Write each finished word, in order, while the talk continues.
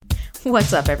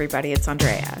What's up, everybody? It's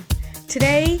Andrea.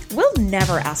 Today, we'll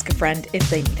never ask a friend if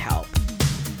they need help.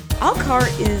 Alcar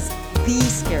is the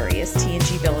scariest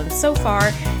TNG villain so far,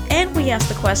 and we ask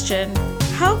the question,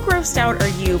 how grossed out are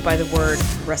you by the word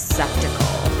receptacle?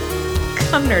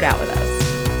 Come nerd out with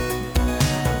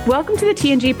us. Welcome to the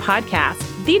TNG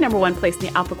podcast, the number one place in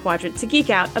the Alpha Quadrant to geek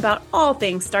out about all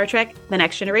things Star Trek: The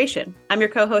Next Generation. I'm your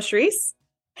co-host, Sharice.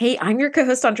 Hey, I'm your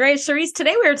co-host, Andrea. Sharice.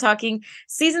 Today we are talking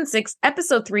Season 6,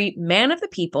 Episode 3, Man of the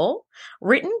People,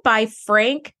 written by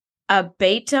Frank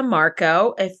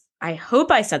Abetamarco, I hope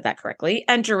I said that correctly,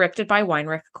 and directed by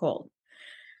Weinrich Cole.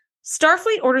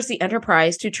 Starfleet orders the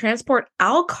Enterprise to transport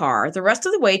Alcar the rest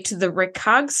of the way to the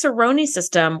Ricag-Saroni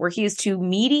system, where he is to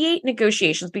mediate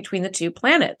negotiations between the two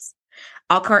planets.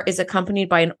 Alcar is accompanied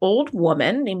by an old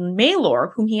woman named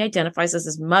Maelor, whom he identifies as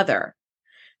his mother.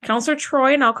 Counselor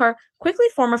Troi and Alcar quickly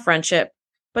form a friendship,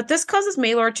 but this causes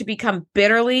Maelor to become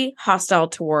bitterly hostile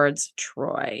towards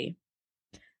Troi.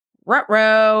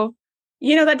 Ruh-roh.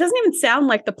 You know, that doesn't even sound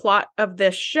like the plot of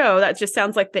this show. That just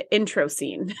sounds like the intro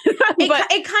scene.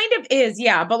 It kind of is,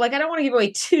 yeah. But like, I don't want to give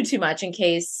away too much in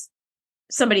case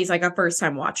somebody's like a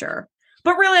first-time watcher.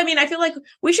 But really, I mean, I feel like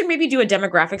we should maybe do a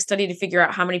demographic study to figure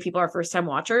out how many people are first-time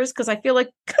watchers. Because I feel like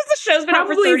because the show's been out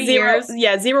for 30 years.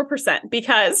 Yeah, 0%.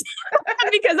 Because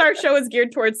our show is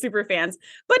geared towards super fans.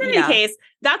 But in any case,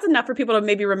 that's enough for people to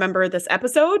maybe remember this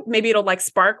episode. Maybe it'll like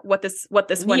spark what this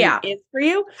one is for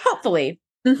you. Hopefully.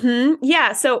 Mm-hmm.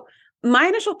 Yeah. So my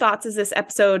initial thoughts is this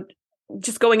episode,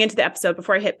 just going into the episode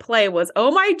before I hit play, was, oh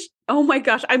my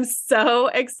gosh, I'm so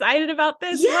excited about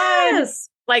this one.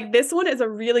 Like, this one is a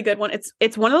really good one.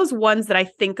 It's one of those ones that I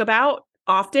think about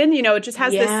often. You know, it just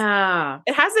has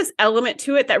this element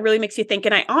to it that really makes you think.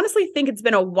 And I honestly think it's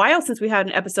been a while since we had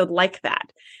an episode like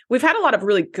that. We've had a lot of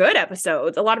really good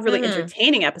episodes, a lot of really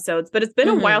entertaining episodes, but it's been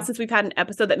a while since we've had an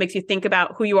episode that makes you think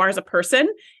about who you are as a person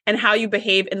and how you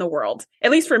behave in the world.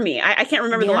 At least for me, I can't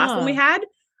remember the last one we had.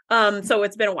 So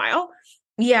it's been a while.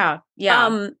 Yeah.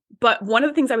 But one of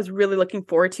the things I was really looking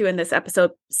forward to in this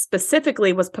episode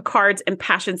specifically was Picard's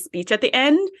impassioned speech at the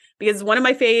end, because it's one of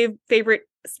my favorite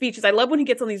speeches. I love when he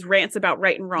gets on these rants about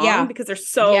right and wrong because they're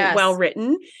so well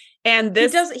written. And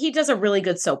this he does a really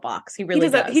good soapbox. He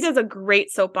does. He does a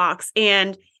great soapbox,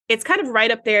 and it's kind of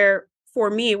right up there for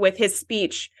me with his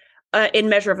speech in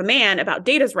Measure of a Man about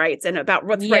Data's rights and about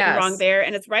what's right and wrong there.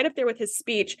 And it's right up there with his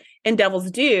speech in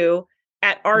Devil's Due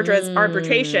at Ardra's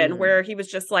arbitration, where he was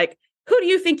just like, who do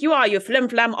you think you are, you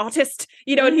flim-flam artist?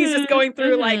 You know, and he's just going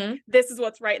through like, this is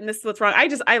what's right and this is what's wrong.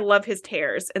 I love his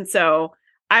tears. And so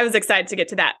I was excited to get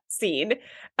to that scene.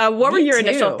 What were your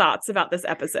initial thoughts about this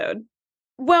episode?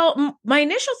 Well, my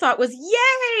initial thought was,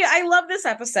 yay, I love this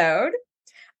episode.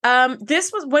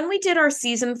 This was when we did our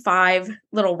season 5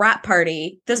 little wrap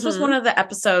party. This was one of the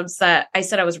episodes that I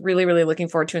said I was really, really looking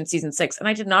forward to in season 6. And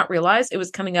I did not realize it was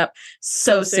coming up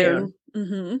so soon.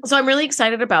 So I'm really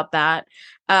excited about that.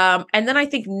 And then I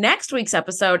think next week's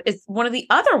episode is one of the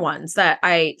other ones that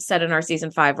I said in our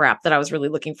season 5 wrap that I was really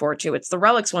looking forward to. It's the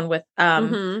Relics one with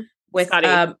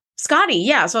Scotty.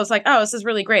 Yeah. So I was like, oh, this is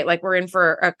really great. Like, we're in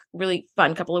for a really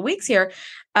fun couple of weeks here.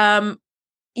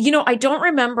 You know, I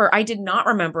did not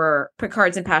remember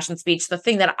Picard's impassioned speech. The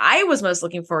thing that I was most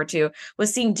looking forward to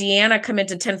was seeing Deanna come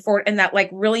into 10-4 in that like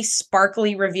really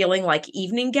sparkly, revealing like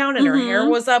evening gown, and her hair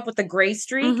was up with the gray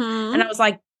streak. And I was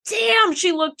like, damn,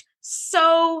 she looked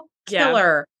so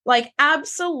killer. Like,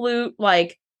 absolute,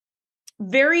 like,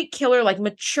 very killer, like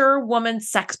mature woman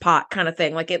sex pot kind of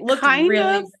thing. Like, it looked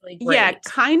really great. Yeah,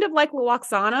 kind of like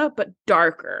Lwaxana, but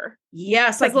darker.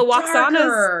 Yes, like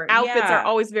Lwaxana's outfits are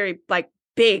always very like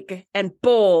big and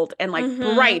bold and like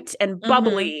bright and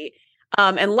bubbly,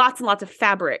 and lots of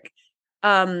fabric.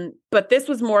 But this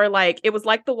was more like, it was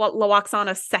like the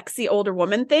Lwaxana sexy older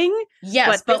woman thing.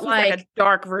 Yes, but this was like a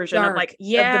dark version of like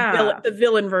the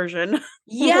villain version.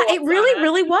 Yeah, it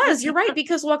really was. You're right,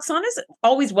 because Lwaxana's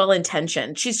always well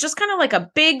intentioned. She's just kind of like a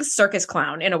big circus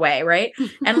clown in a way, right?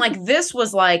 And like this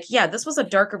was like, this was a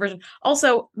darker version.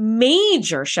 Also,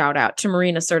 major shout out to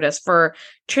Marina Sirtis for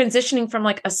transitioning from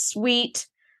like a sweet,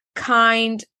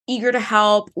 kind, eager to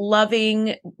help,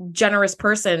 loving, generous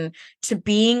person to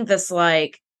being this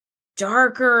like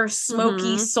darker,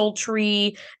 smoky,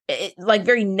 sultry, like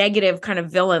very negative kind of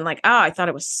villain. Like, I thought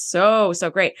it was so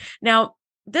great. Now,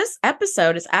 this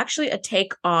episode is actually a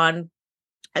take on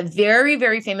a very,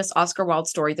 very famous Oscar Wilde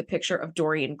story, The Picture of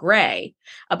Dorian Gray,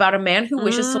 about a man who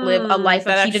wishes to live a life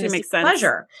of hedonistic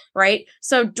pleasure, right?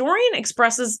 So Dorian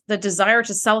expresses the desire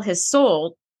to sell his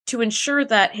soul to ensure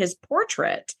that his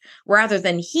portrait, rather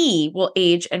than he, will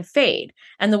age and fade.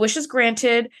 And the wish is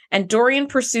granted, and Dorian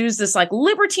pursues this like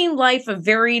libertine life of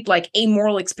varied like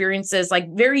amoral experiences, like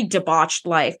very debauched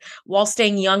life, while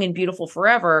staying young and beautiful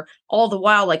forever. All the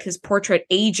while, like his portrait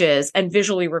ages and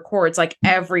visually records like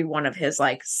every one of his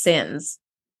like sins,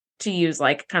 to use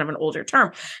like kind of an older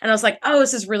term. And I was like, oh,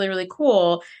 this is really, really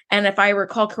cool. And if I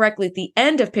recall correctly, at the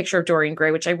end of Picture of Dorian Gray,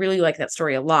 which I really like that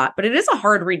story a lot, but it is a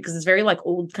hard read because it's very like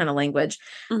old kind of language.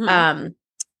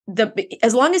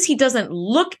 As long as he doesn't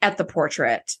look at the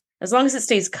portrait, as long as it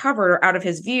stays covered or out of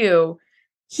his view,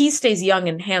 he stays young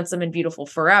and handsome and beautiful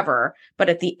forever. But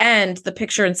at the end, the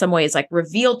picture in some ways like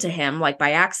revealed to him, like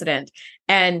by accident.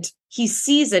 And he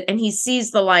sees it, and he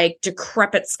sees the like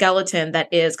decrepit skeleton that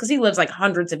is, because he lives like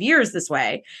hundreds of years this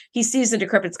way. He sees the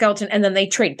decrepit skeleton, and then they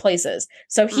trade places.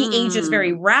 So he ages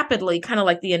very rapidly, kind of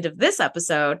like the end of this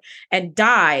episode, and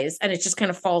dies, and it just kind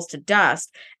of falls to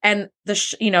dust. And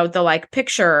the like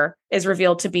picture is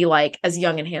revealed to be like as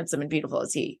young and handsome and beautiful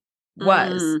as he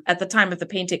was at the time of the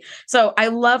painting. So I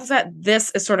love that this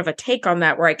is sort of a take on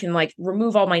that, where I can like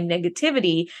remove all my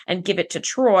negativity and give it to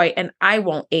Troy, and I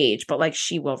won't age, but like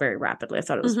she will very rapidly. I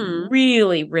thought it was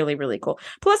really, really, really cool.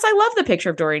 Plus I love the Picture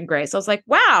of Dorian Gray. So I was like,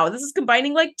 wow, this is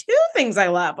combining like two things I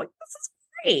love. Like, this is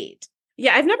great.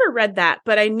 Yeah, I've never read that,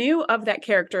 but I knew of that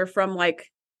character from like,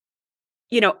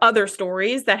 other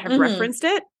stories that have referenced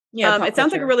it. Yeah, it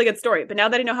sounds like a really good story, but now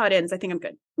that I know how it ends, I think I'm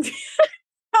good.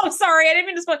 Oh, sorry, I didn't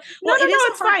mean to spoil. Well, no,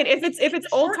 it's fine. If it's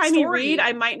old timey read,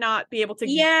 I might not be able to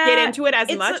get into it as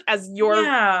much as your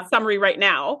summary right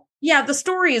now. Yeah, the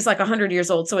story is like 100 years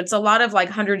old, so it's a lot of like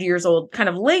 100 years old kind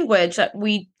of language that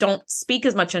we don't speak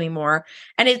as much anymore.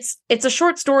 And it's a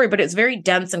short story, but it's very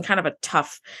dense and kind of a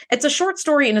tough. It's a short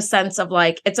story in a sense of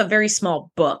like it's a very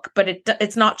small book, but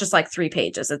it's not just like 3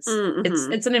 pages. It's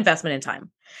an investment in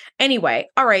time. Anyway,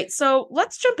 all right, so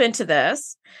let's jump into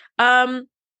this.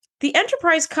 The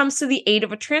Enterprise comes to the aid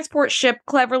of a transport ship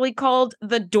cleverly called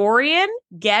the Dorian.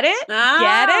 Get it?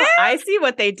 Get it? I see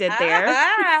what they did there.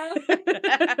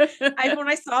 When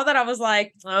I saw that, I was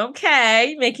like,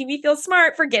 okay, making me feel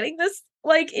smart for getting this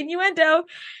like innuendo.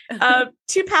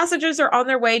 2 passengers are on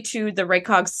their way to the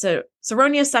Raycog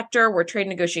Saronia sector, where trade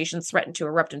negotiations threaten to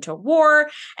erupt into war.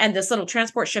 And this little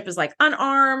transport ship is like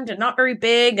unarmed and not very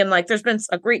big. And like there's been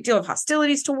a great deal of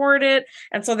hostilities toward it.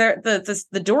 And so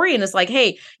the Dorian is like,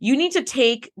 hey, you need to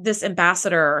take this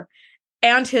ambassador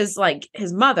and his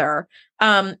mother.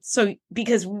 So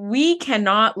because we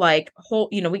cannot like hold,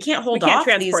 we can't hold off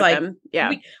these like, them.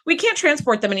 Yeah, we can't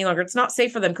transport them any longer. It's not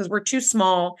safe for them because we're too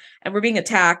small and we're being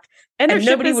attacked. And their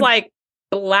ship is like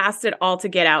blasted all to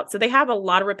get out. So they have a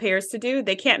lot of repairs to do.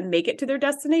 They can't make it to their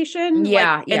destination.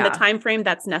 In the time frame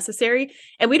that's necessary.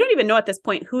 And we don't even know at this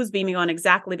point who's beaming on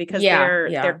exactly, because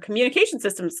their communication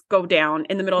systems go down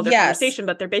in the middle of their conversation.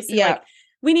 But they're basically like,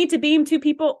 we need to beam 2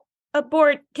 people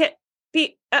aboard. Can't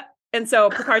be and so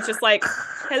Picard's just like,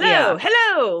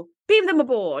 hello, beam them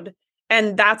aboard.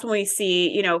 And that's when we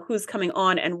see, who's coming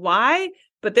on and why.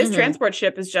 But this transport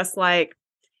ship is just like,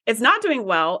 it's not doing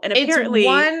well. And apparently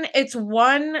it's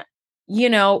one,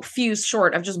 fuse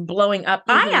short of just blowing up.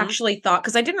 I actually thought,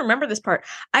 because I didn't remember this part,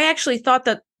 I actually thought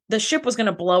that the ship was going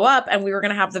to blow up and we were going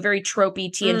to have the very tropey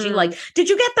TNG, like, did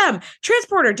you get them?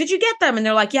 Transporter, did you get them? And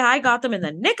they're like, yeah, I got them in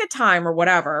the nick of time or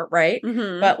whatever, right?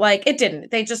 But like, it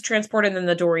didn't. They just transported, and then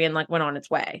the Dorian like went on its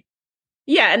way.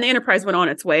 Yeah, and the Enterprise went on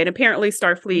its way. And apparently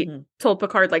Starfleet told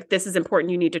Picard, like, this is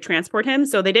important, you need to transport him.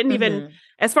 So they didn't even,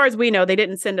 as far as we know, they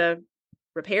didn't send a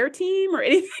repair team or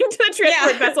anything to the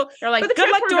transport vessel. They're like,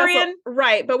 good luck, Dorian.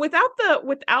 Right, but without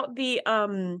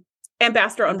the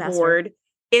ambassador on board,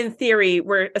 in theory,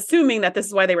 we're assuming that this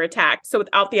is why they were attacked. So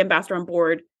without the ambassador on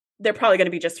board, they're probably going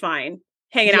to be just fine,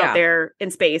 hanging out there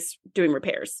in space doing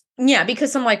repairs. Yeah,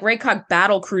 because some like Raycog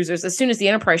battle cruisers, as soon as the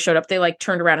Enterprise showed up, they like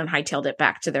turned around and hightailed it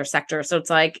back to their sector. So it's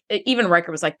like, even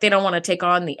Riker was like, they don't want to take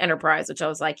on the Enterprise, which I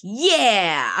was like,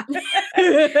 yeah,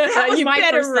 that was you my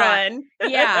better first run. Thought.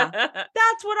 Yeah,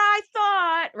 that's what I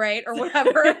thought, right? Or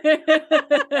whatever.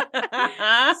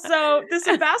 So this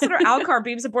ambassador Alcar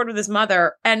beams aboard with his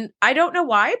mother, and I don't know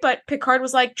why, but Picard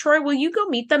was like, Troy, will you go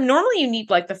meet them? Normally you need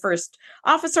like the first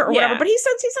officer or whatever, but he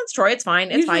sends Troy. It's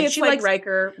fine. It's Usually fine. It's she like likes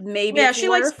Riker, maybe. Yeah, she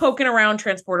likes poking around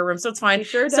transporter room, so it's fine. He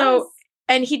sure does. So,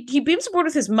 and he beams aboard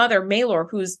with his mother, Maelor,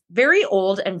 who's very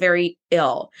old and very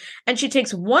ill. And she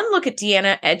takes one look at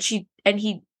Deanna, and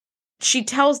she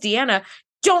tells Deanna,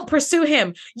 don't pursue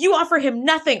him. You offer him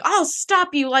nothing. I'll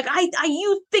stop you. Like,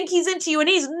 you think he's into you and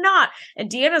he's not. And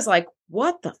Deanna's like,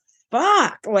 what the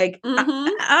fuck? Like,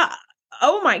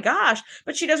 oh my gosh.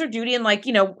 But she does her duty, and like,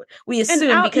 we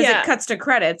assume because it cuts to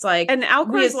credits, like, and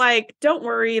Alcor's like, don't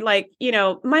worry, like,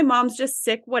 my mom's just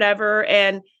sick, whatever,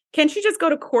 and can she just go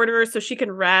to quarters so she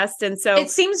can rest? And so it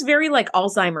seems very like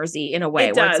Alzheimer's-y in a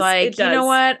way, where it's like, you know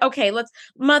what? Okay, let's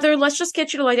just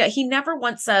get you to lie down. He never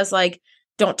once says like,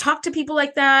 don't talk to people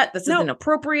like that. This isn't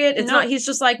appropriate. It's not. He's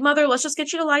just like, mother, let's just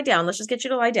get you to lie down. Let's just get you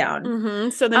to lie down. Mm-hmm.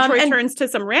 So then Troy turns to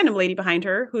some random lady behind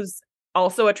her who's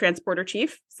also a transporter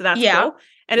chief. So that's cool.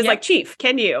 And is like, Chief,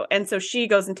 can you? And so she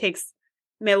goes and takes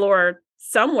Maylor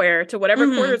somewhere to whatever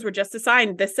quarters were just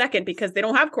assigned this second, because they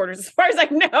don't have quarters as far as I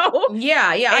know.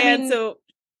 Yeah. And so,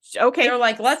 okay. They're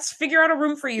like, let's figure out a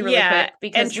room for you really quick,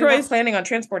 because we're not planning on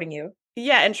transporting you.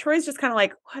 Yeah. And Troy's just kind of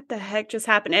like, what the heck just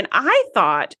happened? And I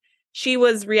thought she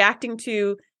was reacting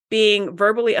to being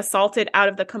verbally assaulted out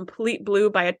of the complete blue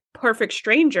by a perfect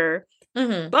stranger.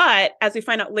 Mm-hmm. But as we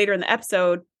find out later in the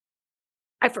episode,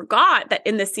 I forgot that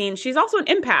in this scene, she's also an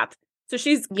empath. So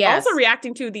she's also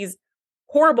reacting to these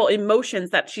horrible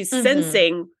emotions that she's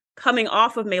sensing coming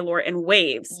off of Maylor in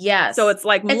waves. Yes. So it's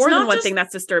like more than one thing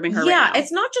that's disturbing her right now.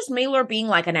 It's not just Maylor being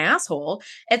like an asshole.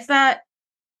 It's that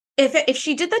if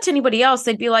she did that to anybody else,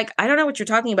 they'd be like, I don't know what you're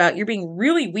talking about. You're being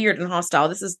really weird and hostile.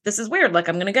 This is weird. Like,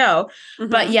 I'm going to go. Mm-hmm.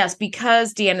 But yes,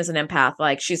 because Deanna's an empath,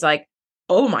 like, she's like,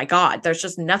 oh my God, there's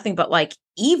just nothing but like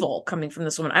evil coming from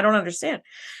this woman. I don't understand.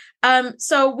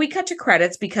 So we cut to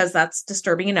credits because that's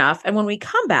disturbing enough. And when we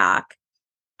come back,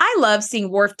 I love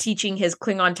seeing Worf teaching his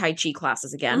Klingon Tai Chi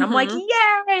classes again. Mm-hmm. I'm like,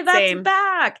 yay, that's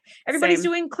back. Everybody's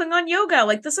doing Klingon yoga.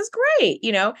 Like, this is great,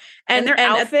 And their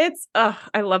outfits,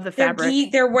 I love the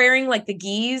fabric. They're wearing like the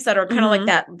gis that are kind of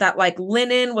like that like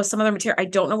linen with some other material. I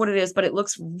don't know what it is, but it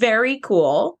looks very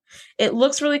cool. It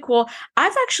looks really cool.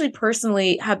 I've actually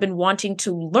personally have been wanting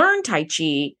to learn Tai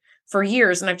Chi for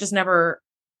years, and I've just never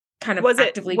kind of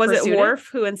actively pursued it. Was it Worf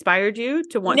who inspired you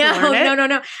to want to learn it?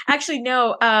 No. Actually,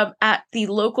 no. At the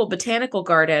local botanical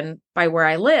garden by where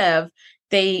I live,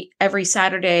 every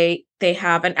Saturday they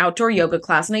have an outdoor yoga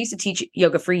class. And I used to teach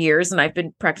yoga for years, and I've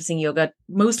been practicing yoga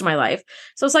most of my life.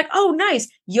 So it's like, oh, nice.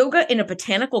 Yoga in a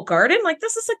botanical garden? Like,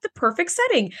 this is like the perfect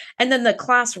setting. And then the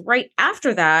class right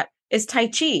after that is Tai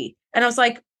Chi. And I was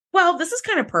like, well, this is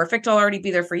kind of perfect. I'll already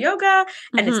be there for yoga,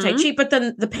 and it's Tai Chi. But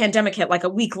then the pandemic hit like a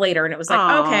week later, and it was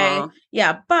like, okay,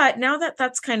 yeah. But now that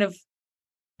that's kind of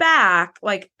back,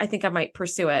 like, I think I might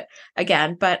pursue it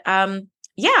again. But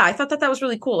yeah, I thought that was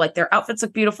really cool. Like, their outfits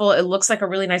look beautiful. It looks like a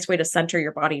really nice way to center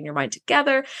your body and your mind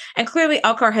together. And clearly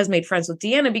Alcar has made friends with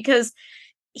Deanna because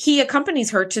he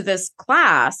accompanies her to this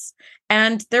class,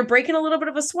 and they're breaking a little bit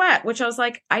of a sweat, which I was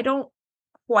like, I don't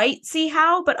quite see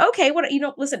how, but okay,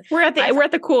 listen, we're at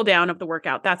the cool down of the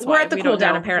workout. That's why we're at the cool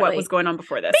down. Apparently, what was going on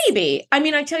before this? Maybe. I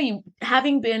mean, I tell you,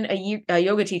 having been a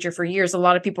yoga teacher for years, a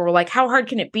lot of people were like, "How hard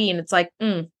can it be?" And it's like,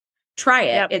 try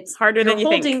it. Yep, it's harder than you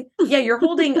think. Yeah, you're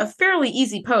holding a fairly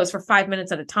easy pose for 5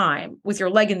 minutes at a time with your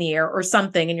leg in the air or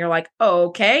something, and you're like, oh,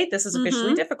 okay, this is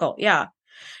officially difficult. Yeah.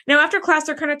 Now, after class,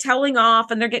 they're kind of telling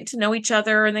off, and they're getting to know each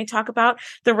other, and they talk about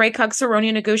the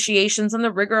Raycog-Saronia negotiations and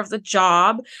the rigor of the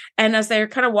job. And as they're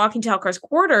kind of walking to Alcar's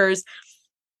quarters,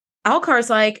 Alcar's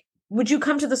like, would you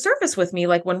come to the surface with me?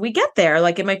 Like, when we get there,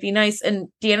 like, it might be nice. And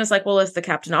Deanna's like, well, if the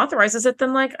captain authorizes it,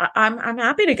 then like, I'm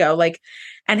happy to go, like,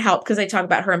 and help. Cause they talk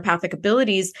about her empathic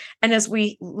abilities. And as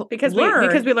we learn, because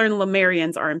we learn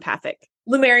Lemurians are empathic.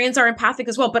 Lemurians are empathic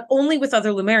as well, but only with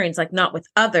other Lemurians, like not with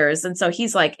others. And so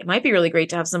he's like, it might be really great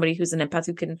to have somebody who's an empath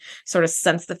who can sort of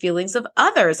sense the feelings of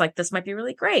others. Like, this might be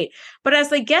really great. But as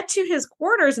they get to his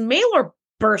quarters, Maylor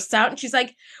bursts out and she's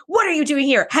like, what are you doing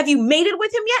here? Have you mated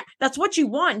with him yet? That's what you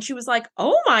want. And she was like,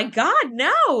 oh my God,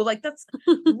 no. Like, that's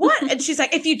what? And she's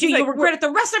like, if you do, you'll regret it the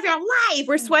rest of your life.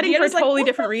 We're sweating for a totally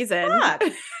different reason.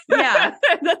 Yeah.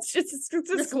 That's just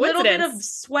this little bit of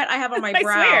sweat I have on my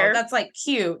brow. That's like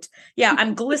cute. Yeah.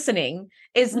 I'm glistening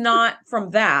is not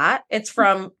from that. It's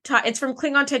from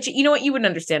Klingon Tai Chi. You know what? You wouldn't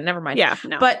understand. Never mind. Yeah.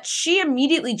 No. But she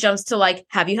immediately jumps to like,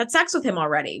 have you had sex with him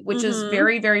already? Which is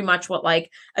very, very much what like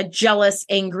a jealous,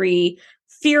 angry,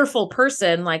 fearful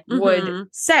person like would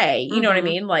say. You know what I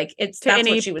mean? Like, it's to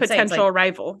any what she would potential say. Like,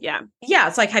 rival. Yeah. Yeah.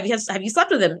 It's like, have you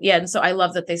slept with him? Yeah. And so I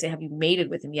love that they say, have you mated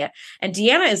with him yet? And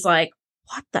Deanna is like,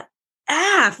 what the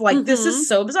F? Like, this is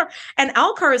so bizarre. And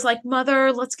Alcar is like,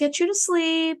 mother, let's get you to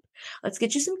sleep. Let's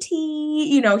get you some tea.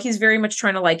 You know, he's very much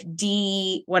trying to like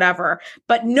whatever.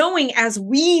 But knowing, as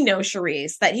we know,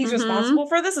 Charisse, that he's responsible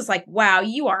for this, is like, wow,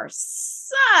 you are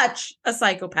such a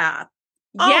psychopath.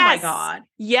 Yes. Oh my God.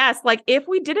 Yes. Like, if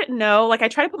we didn't know, like, I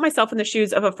try to put myself in the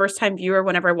shoes of a first-time viewer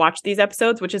whenever I watch these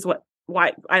episodes, which is what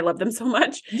why I love them so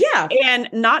much. Yeah. And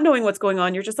not knowing what's going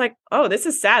on, you're just like, oh, this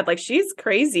is sad. Like, she's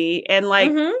crazy. And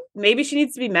like, maybe she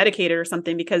needs to be medicated or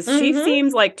something because she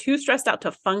seems like too stressed out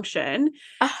to function.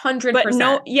 100%.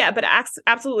 But but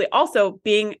absolutely. Also,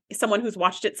 being someone who's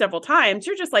watched it several times,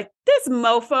 you're just like, this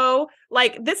mofo,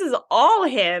 like, this is all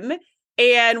him.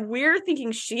 And we're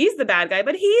thinking she's the bad guy,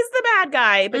 but he's the bad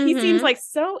guy. But he seems like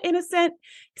so innocent,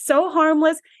 so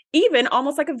harmless, even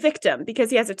almost like a victim because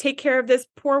he has to take care of this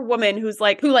poor woman who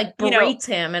berates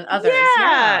him and others.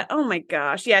 Yeah. Oh my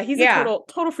gosh. Yeah. He's a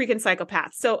total freaking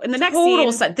psychopath. So in the next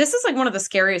scene, this is like one of the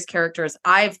scariest characters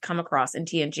I've come across in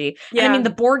TNG. Yeah. And I mean, the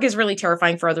Borg is really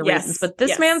terrifying for other reasons, but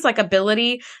this man's like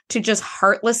ability to just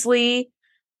heartlessly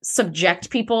subject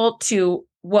people to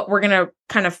what we're going to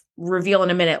kind of reveal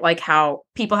in a minute, like how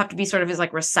people have to be sort of his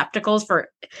like receptacles for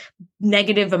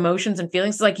negative emotions and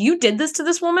feelings. It's like, you did this to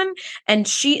this woman and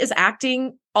she is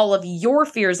acting all of your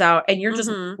fears out and you're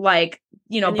just like,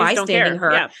 bystanding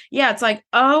her. Yeah. It's like,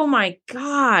 oh my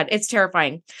God, it's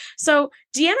terrifying. So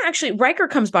Riker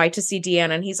comes by to see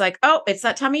Deanna and he's like, oh, it's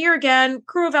that time of year again,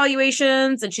 crew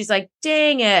evaluations. And she's like,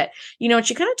 dang it. And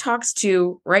she kind of talks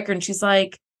to Riker and she's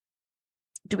like,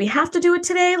 do we have to do it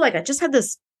today? Like, I just had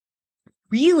this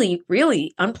really,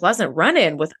 really unpleasant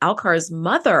run-in with Alkar's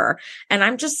mother. And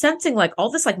I'm just sensing like all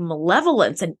this like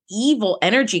malevolence and evil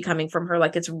energy coming from her.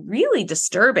 Like, it's really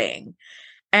disturbing.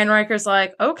 And Riker's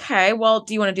like, okay, well,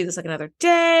 do you want to do this like another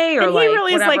day? Or and he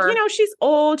really whatever. Is like, she's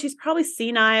old. She's probably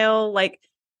senile. Like,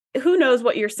 who knows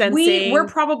what you're sensing? We're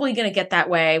probably going to get that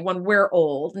way when we're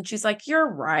old. And she's like, you're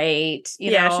right.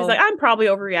 You know? She's like, I'm probably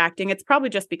overreacting. It's probably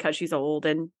just because she's old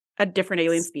and a different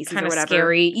alien species kind or of whatever.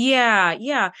 Scary.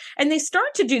 Yeah. And they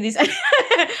start to do these.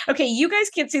 Okay, you guys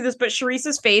can't see this, but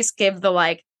Sharice's face gave the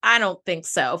like, I don't think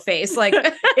so face. Like,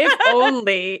 if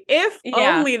only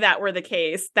that were the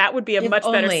case, that would be a much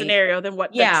better scenario than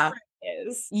what the trip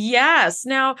is. Yes.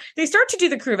 Now they start to do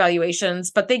the crew evaluations,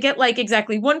 but they get like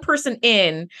exactly one person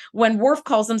in when Worf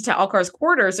calls them to Alkar's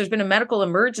quarters. There's been a medical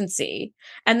emergency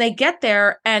and they get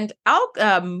there and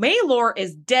Maylor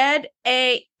is dead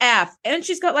AF. And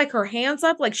she's got like her hands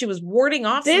up like she was warding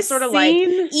off some sort of like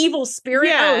evil spirit.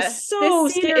 Yeah, so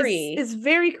scary. It's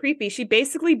very creepy. She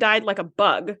basically died like a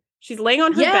bug. She's laying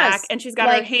on her back and she's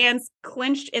got her hands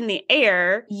clenched in the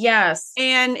air. Yes.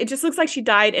 And it just looks like she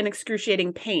died in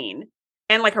excruciating pain.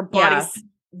 And like her body's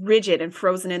rigid and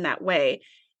frozen in that way.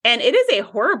 And it is a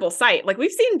horrible sight. Like, we've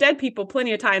seen dead people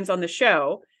plenty of times on the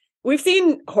show. We've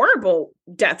seen horrible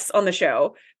deaths on the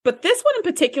show. But this one in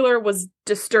particular was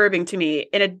disturbing to me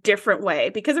in a different way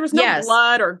because there was no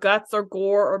blood or guts or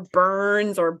gore or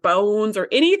burns or bones or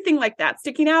anything like that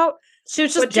sticking out. She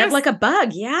was just dead like a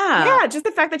bug. Yeah. Yeah. Just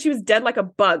the fact that she was dead like a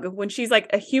bug when she's like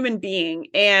a human being.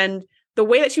 And the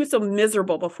way that she was so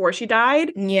miserable before she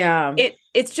died. Yeah.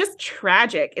 It's just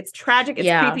tragic. It's tragic. It's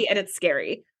creepy and it's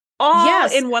scary.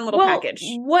 All in one little package.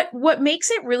 What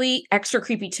makes it really extra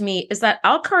creepy to me is that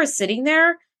Alkar is sitting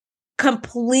there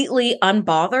completely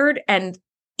unbothered and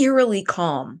eerily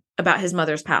calm about his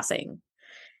mother's passing.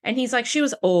 And he's like, she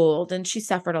was old and she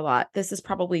suffered a lot. This is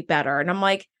probably better. And I'm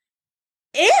like,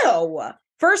 ew.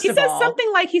 First of all, he says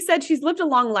something like, he said she's lived a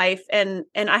long life and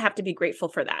I have to be grateful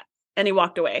for that. And he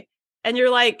walked away. And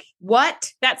you're like,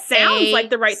 what? That sounds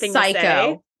like the right thing to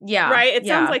say. Yeah. Right? It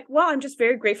sounds like, well, I'm just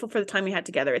very grateful for the time we had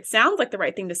together. It sounds like the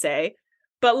right thing to say.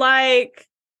 But like,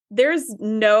 there's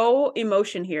no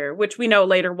emotion here, which we know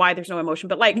later why there's no emotion.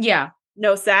 But like,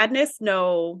 no sadness,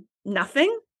 no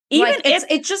nothing. Even like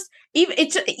even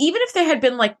if there had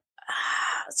been like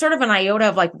sort of an iota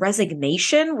of like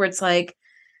resignation where it's like,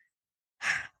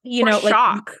 like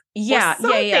shock.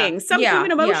 Some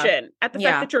human emotion at the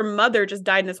fact that your mother just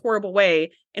died in this horrible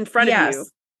way in front of you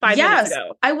 5 minutes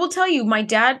ago. I will tell you, my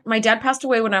dad passed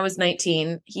away when I was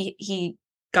 19. He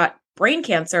got brain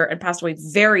cancer and passed away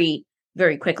very,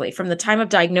 very quickly. From the time of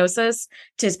diagnosis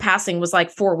to his passing was like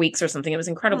 4 weeks or something. It was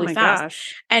incredibly fast.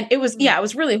 Gosh. And it was, it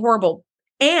was really horrible.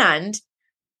 And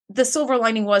the silver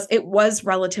lining was it was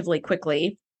relatively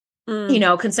quickly.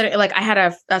 Consider like I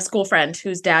had a school friend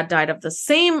whose dad died of the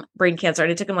same brain cancer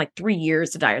and it took him like 3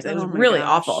 years to die. It was really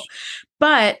awful.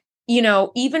 But,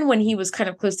 even when he was kind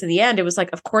of close to the end, it was like,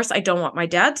 of course, I don't want my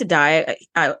dad to die.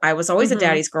 I was always a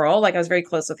daddy's girl. Like I was very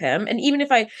close with him. And even if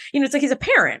it's like he's a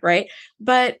parent, right?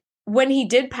 But when he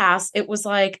did pass, it was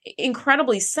like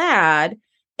incredibly sad.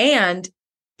 And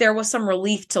there was some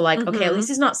relief to like, okay, at least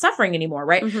he's not suffering anymore,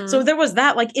 right? So there was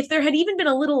that. Like, if there had even been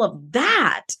a little of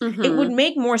that, it would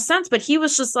make more sense. But he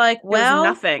was just like, well,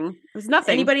 it was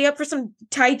nothing. Anybody up for some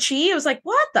Tai Chi? It was like,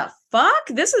 what the fuck?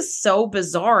 This is so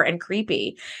bizarre and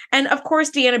creepy. And of course,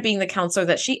 Deanna, being the counselor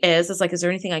that she is like, is there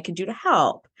anything I can do to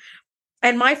help?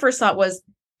 And my first thought was,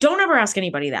 don't ever ask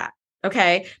anybody that.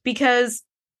 Okay. Because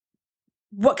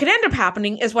what could end up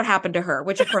happening is what happened to her,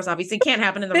 which of course obviously can't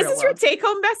happen in the real world. This is your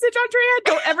take-home message, Andrea.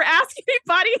 Don't ever ask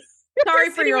anybody. Sorry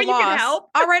for your loss.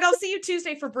 All right, I'll see you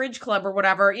Tuesday for Bridge Club or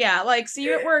whatever. Yeah, like see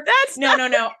you at work. No.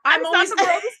 I'm always not the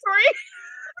moral of the story.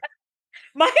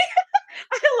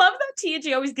 I love that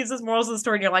T&G always gives us morals of the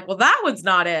story, and you're like, well, that one's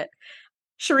not it.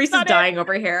 Sharice is dying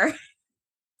over here.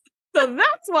 So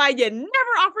that's why you never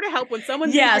offer to help when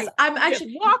someone's angry. I'm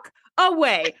actually walk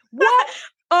away. Walk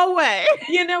away.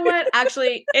 You know what?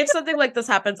 Actually, if something like this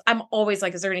happens, I'm always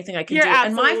like, is there anything I can do? You're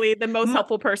absolutely the most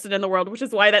helpful person in the world, which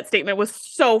is why that statement was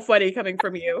so funny coming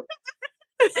from you.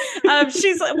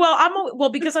 She's like, well,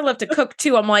 because I love to cook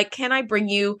too. I'm like, can I bring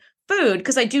you food?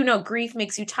 Because I do know grief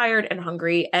makes you tired and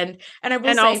hungry, and I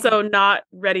will say, also not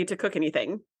ready to cook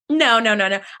anything. No.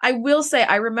 I will say,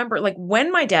 I remember like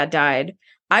when my dad died,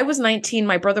 I was 19,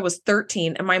 my brother was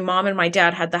 13, and my mom and my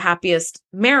dad had the happiest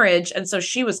marriage. And so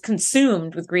she was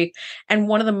consumed with grief. And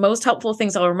one of the most helpful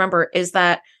things I'll remember is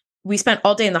that we spent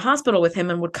all day in the hospital with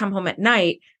him and would come home at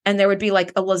night, and there would be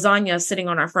like a lasagna sitting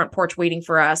on our front porch waiting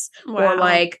for us, or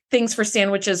like things for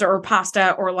sandwiches or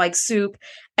pasta or like soup.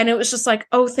 And it was just like,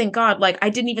 oh, thank God. Like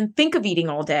I didn't even think of eating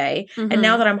all day. Mm-hmm. And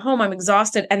now that I'm home, I'm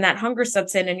exhausted, and that hunger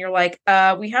sets in, and you're like,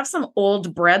 we have some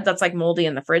old bread that's like moldy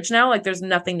in the fridge now. Like there's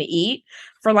nothing to eat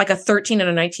for like a 13 and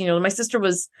a 19-year-old. My sister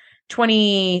was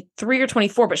 23 or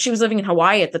 24, but she was living in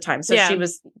Hawaii at the time. So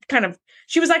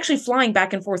she was actually flying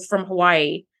back and forth from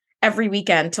Hawaii every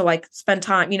weekend to like spend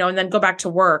time, and then go back to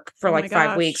work for like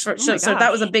 5 weeks. So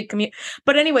that was a big commute.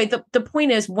 But anyway, the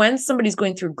point is, when somebody's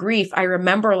going through grief, I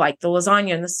remember like the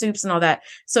lasagna and the soups and all that.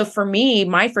 So for me,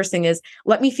 my first thing is,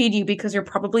 let me feed you, because you're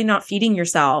probably not feeding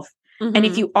yourself. Mm-hmm. And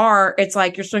if you are, it's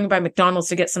like you're swinging by McDonald's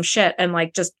to get some shit and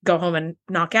like just go home and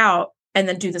knock out and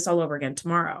then do this all over again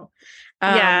tomorrow.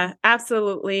 Yeah,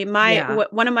 absolutely.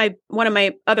 One of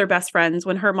my other best friends,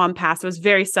 when her mom passed, it was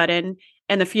very sudden,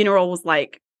 and the funeral was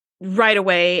like right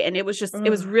away, and it was just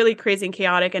it was really crazy and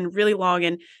chaotic and really long,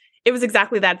 and it was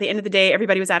exactly that. At the end of the day,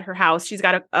 everybody was at her house. She's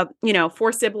got a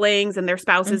 4 siblings and their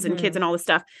spouses and kids and all this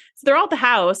stuff, so they're all at the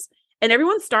house, and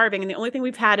everyone's starving, and the only thing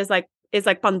we've had is like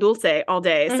pan dulce all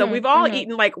day. So we've all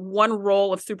eaten like one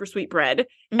roll of super sweet bread,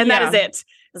 and that is it.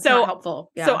 That's so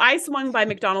helpful. Yeah. So I swung by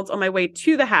McDonald's on my way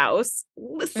to the house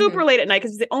super late at night,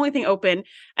 because it's the only thing open.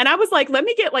 And I was like, let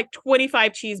me get like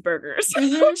 25 cheeseburgers. Which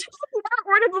I've never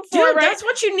ordered before. Dude, that's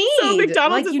what you need. So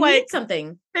McDonald's is like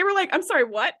something. They were like, I'm sorry,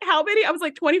 what? How many? I was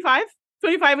like, 25.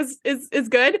 25 is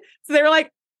good. So they were like,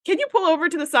 can you pull over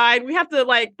to the side? We have to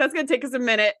like, that's gonna take us a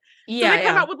minute. Yeah. So they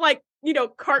come out with like,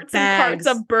 carts and carts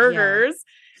of burgers.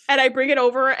 Yeah. And I bring it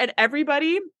over, and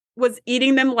everybody was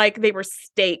eating them like they were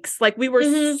steaks. Like we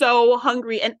were so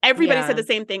hungry, and everybody said the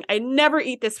same thing. I never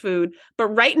eat this food, but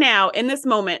right now in this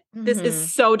moment, this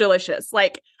is so delicious.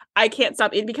 Like I can't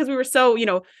stop eating, because we were so,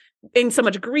 in so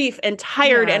much grief and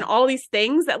tired and all these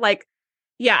things that like,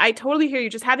 I totally hear you.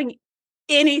 Just having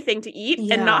anything to eat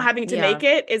and not having to make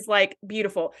it is like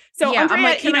beautiful. So Andrea, I'm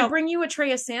like, can I bring you a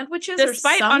tray of sandwiches?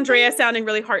 Despite Andrea sounding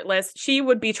really heartless, she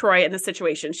would be Troy in this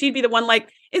situation. She'd be the one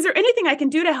like, is there anything I can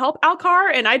do to help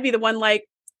Alcar? And I'd be the one like,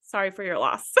 sorry for your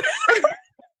loss.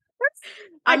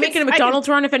 I'm making a McDonald's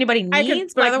run if anybody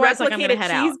needs, but otherwise like, I'm gonna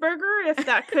head out. Cheeseburger if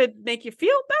that could make you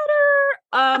feel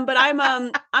better. But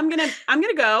I'm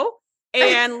gonna go.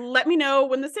 And let me know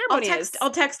when the ceremony is.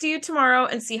 I'll text you tomorrow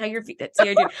and see how you're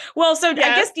doing. Well, so I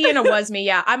guess Deanna was me.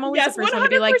 Yeah, I'm always the first one to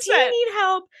be like, "Do you need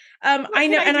help?" I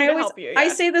know, and I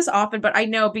say this often, but I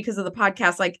know because of the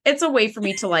podcast, like it's a way for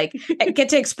me to like get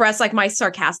to express like my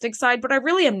sarcastic side. But I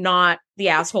really am not the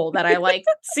asshole that I like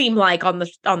seem like on the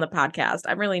podcast.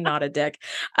 I'm really not a dick.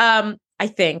 I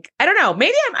think. I don't know.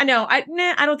 Maybe I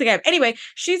don't think I have. Anyway,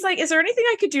 she's like, is there anything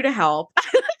I could do to help?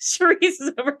 Sharice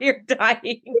is over here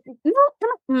dying.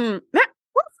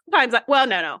 Sometimes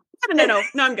no,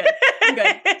 I'm good.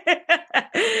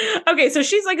 Okay, so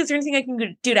she's like, is there anything I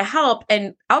can do to help?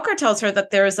 And Alcar tells her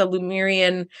that there is a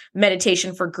Lemurian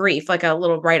meditation for grief, like a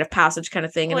little rite of passage kind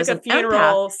of thing. Like and a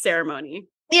funeral ceremony.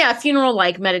 Yeah,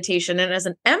 funeral-like meditation. And as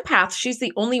an empath, she's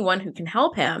the only one who can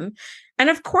help him. And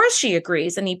of course she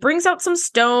agrees. And he brings out some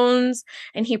stones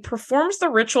and he performs the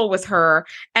ritual with her.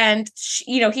 And,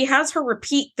 he has her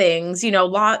repeat things,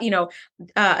 death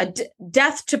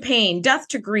to pain, death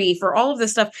to grief, or all of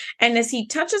this stuff. And as he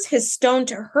touches his stone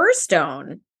to her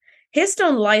stone, his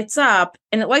stone lights up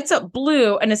and it lights up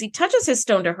blue. And as he touches his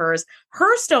stone to hers,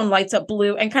 her stone lights up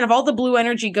blue, and kind of all the blue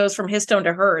energy goes from his stone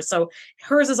to hers. So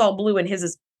hers is all blue and his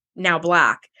is now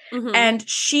black. Mm-hmm. And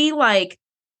she like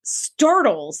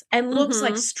startles and looks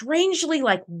like strangely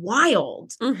like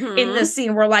wild in this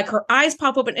scene where like her eyes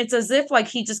pop open. It's as if like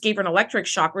he just gave her an electric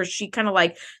shock where she kind of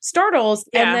like startles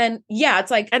and then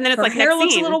it's like and then it's her like hair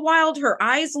looks scene. a little wild, her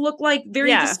eyes look like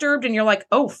very disturbed, and you're like,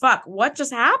 oh fuck, what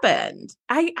just happened?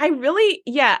 I really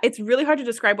it's really hard to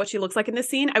describe what she looks like in this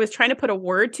scene. I was trying to put a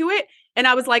word to it and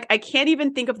I was like, I can't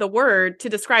even think of the word to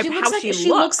describe how she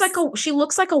looks. She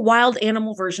looks like a wild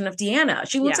animal version of Deanna.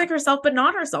 She looks like herself but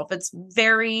not herself. It's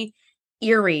very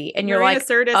eerie, and you're Marina like,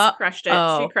 Sirtis crushed it.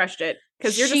 She crushed it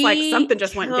because you're just like, something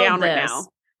just went down right now.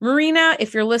 Marina,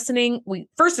 if you're listening,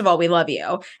 first of all, we love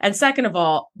you, and second of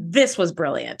all, this was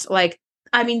brilliant. Like,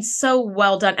 I mean, so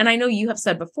well done. And I know you have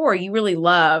said before, you really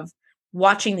love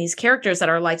watching these characters that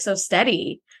are like so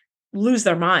steady lose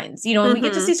their minds, you know, and we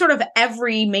get to see sort of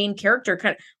every main character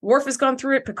kind of. Worf has gone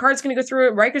through it, Picard's going to go through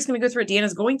it, Riker's going to go through it,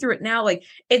 Deanna's going through it now. Like,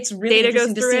 it's really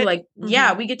interesting to see like,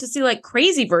 we get to see like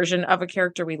crazy version of a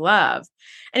character we love.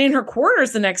 And in her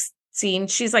quarters, the next scene,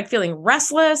 she's like feeling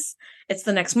restless. It's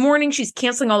the next morning. She's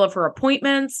canceling all of her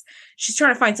appointments. She's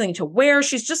trying to find something to wear.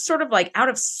 She's just sort of like out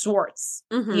of sorts,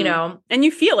 you know? And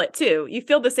you feel it too. You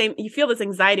feel the same. You feel this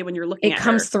anxiety when you're looking at her. It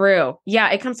comes through. Yeah,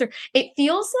 it comes through. It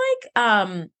feels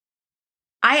like,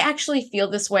 I actually feel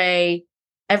this way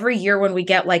every year when we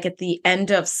get like at the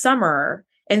end of summer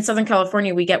in Southern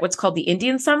California, we get what's called the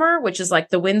Indian summer, which is like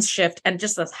the winds shift and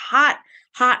just this hot,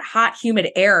 humid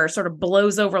air sort of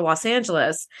blows over Los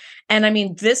Angeles. And I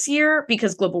mean, this year,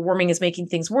 because global warming is making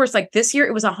things worse, like this year,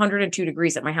 it was 102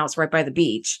 degrees at my house right by the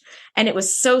beach. And it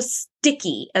was so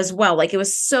sticky as well. Like it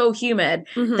was so humid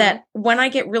that when I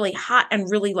get really hot and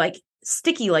really like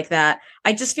sticky like that,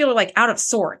 I just feel like out of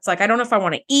sorts. Like, I don't know if I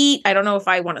want to eat. I don't know if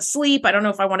I want to sleep. I don't know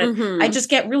if I want to, I just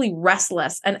get really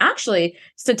restless. And actually,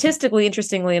 statistically,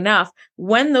 interestingly enough,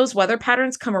 when those weather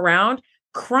patterns come around,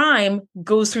 crime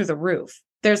goes through the roof.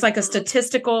 There's like a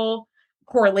statistical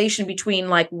correlation between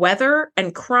like weather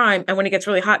and crime. And when it gets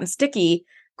really hot and sticky,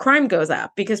 crime goes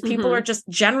up because people are just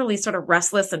generally sort of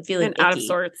restless and feeling out of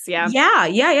sorts. Yeah.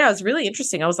 It was really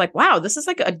interesting. I was like, wow, this is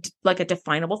like a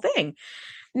definable thing.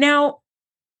 Now,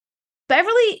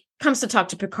 Beverly comes to talk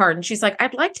to Picard and she's like,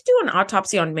 I'd like to do an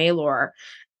autopsy on Maelor.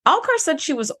 Alcar said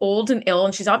she was old and ill,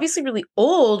 and she's obviously really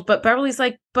old, but Beverly's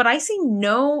like, but I see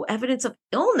no evidence of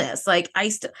illness. Like,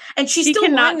 and she's still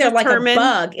lying there like a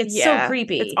bug. It's so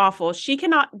creepy. It's awful.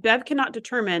 Bev cannot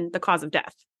determine the cause of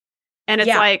death. And it's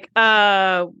like,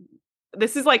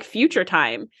 this is like future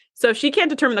time. So if she can't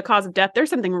determine the cause of death, there's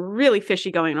something really fishy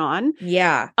going on.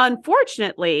 Yeah.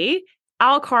 Unfortunately,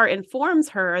 Alcar informs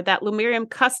her that Lumerium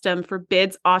custom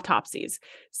forbids autopsies.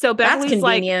 So Beverly's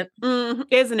like,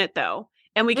 isn't it though?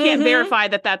 And we can't verify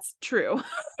that that's true.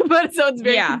 But so it's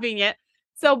very convenient.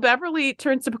 So Beverly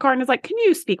turns to Picard and is like, can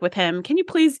you speak with him? Can you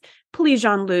please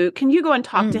Jean-Luc, can you go and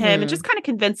talk to him and just kind of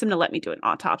convince him to let me do an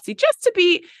autopsy just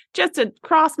to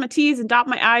cross my T's and dot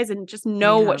my I's and just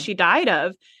know what she died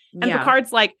of. And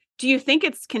Picard's like, do you think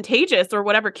it's contagious or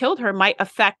whatever killed her might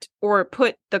affect or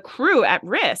put the crew at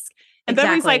risk? And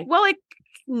Beverly's like, well, like,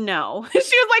 no. She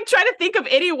was like trying to think of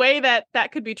any way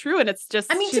that could be true. And it's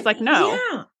just, she's like, no.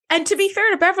 Yeah. And to be fair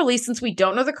to Beverly, since we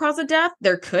don't know the cause of death,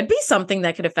 there could be something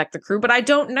that could affect the crew, but I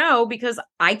don't know because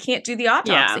I can't do the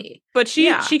autopsy. Yeah. But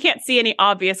she can't see any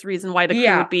obvious reason why the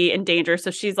crew would be in danger. So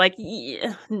she's like,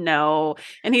 no.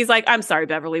 And he's like, I'm sorry,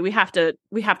 Beverly. We have to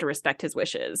respect his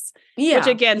wishes. Yeah. Which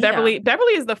again, Beverly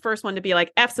is the first one to be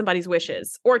like, F somebody's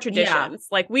wishes or traditions.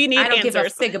 Like, we need answers. I don't give a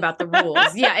fig about the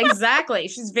rules. Yeah, exactly.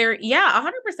 She's very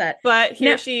 100%. But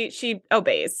here she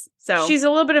obeys. So she's a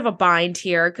little bit of a bind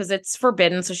here because it's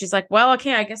forbidden. So she's like, well,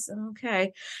 okay, I guess.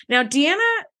 Okay. Now, Deanna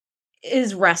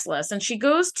is restless and she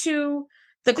goes to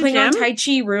the Klingon Tai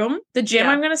Chi room, the gym,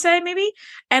 I'm going to say maybe.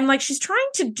 And like, she's trying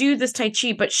to do this Tai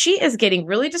Chi, but she is getting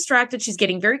really distracted. She's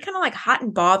getting very kind of like hot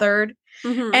and bothered.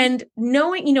 And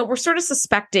knowing, we're sort of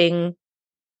suspecting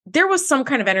there was some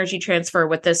kind of energy transfer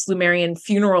with this Lumerian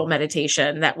funeral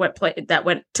meditation that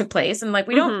took place. And like,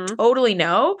 we don't totally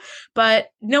know, but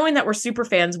knowing that we're super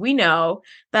fans, we know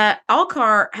that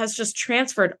Alcar has just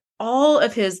transferred all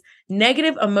of his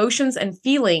negative emotions and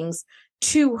feelings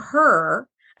to her.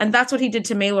 And that's what he did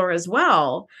to Maelor as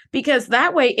well, because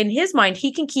that way, in his mind,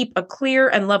 he can keep a clear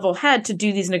and level head to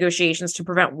do these negotiations to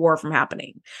prevent war from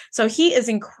happening. So he is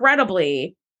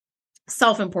incredibly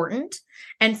self-important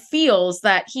and feels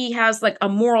that he has like a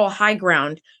moral high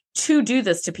ground to do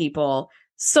this to people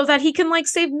so that he can like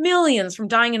save millions from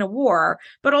dying in a war,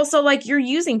 but also like you're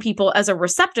using people as a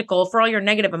receptacle for all your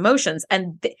negative emotions.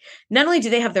 And not only do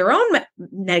they have their own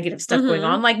negative stuff going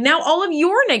on, like now all of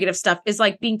your negative stuff is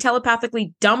like being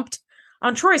telepathically dumped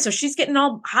on Troi. So she's getting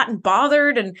all hot and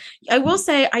bothered. And I will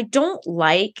say, I don't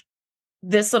like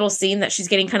this little scene that she's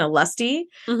getting kind of lusty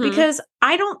because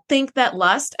I don't think that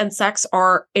lust and sex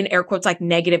are, in air quotes, like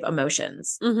negative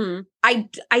emotions.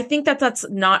 I think that that's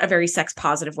not a very sex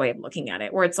positive way of looking at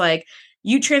it, where it's like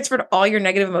you transferred all your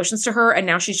negative emotions to her and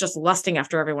now she's just lusting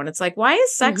after everyone. It's like, why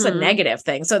is sex a negative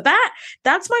thing? So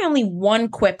that's my only one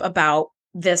quip about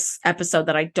this episode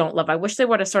that I don't love. I wish they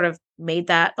would have sort of made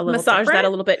that a little massage different. That a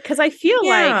little bit, because I feel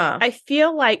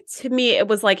like to me it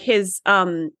was like his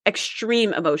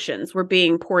extreme emotions were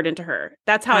being poured into her.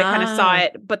 That's how I kind of saw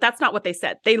it, but that's not what they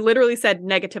said. They literally said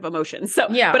negative emotions. So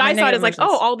but I saw it as like,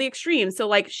 oh, all the extremes. So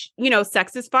like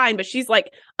sex is fine, but she's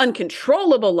like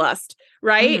uncontrollable lust,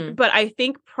 right? But I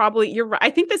think probably you're right.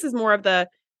 I think this is more of the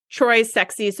Troy's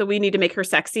sexy, so we need to make her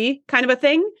sexy kind of a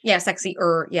thing. Yeah, sexy.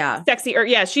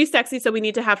 Yeah, she's sexy, so we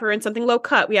need to have her in something low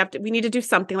cut. We need to do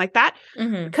something like that.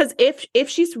 Because if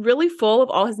she's really full of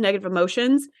all his negative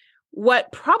emotions,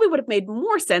 what probably would have made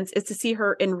more sense is to see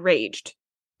her enraged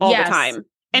all the time.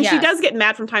 And she does get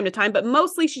mad from time to time, but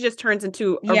mostly she just turns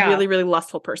into a really, really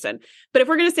lustful person. But if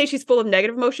we're going to say she's full of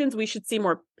negative emotions, we should see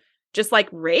more just like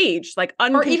rage, like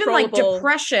uncontrollable. Or even like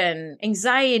depression,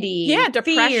 anxiety. Yeah,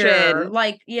 depression. Fear,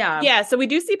 like, Yeah, so we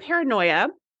do see paranoia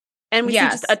and we see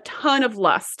just a ton of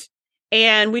lust.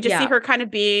 And we just see her kind of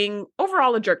being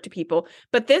overall a jerk to people.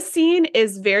 But this scene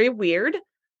is very weird.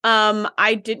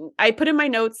 I put in my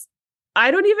notes,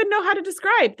 I don't even know how to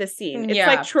describe this scene. It's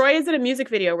like Troy is in a music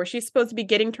video where she's supposed to be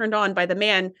getting turned on by the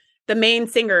main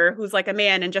singer who's like a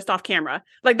man and just off camera.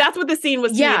 Like that's what the scene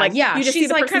was to me. Like you just she's see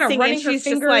the like person kind of singing, running her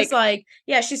fingers like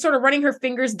she's sort of running her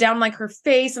fingers down like her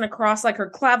face and across like her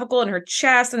clavicle and her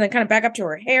chest and then kind of back up to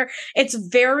her hair. It's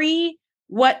very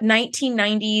what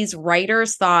 1990s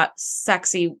writers thought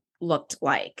sexy looked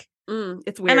like.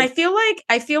 It's weird. And I feel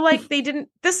like they didn't,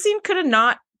 this scene could have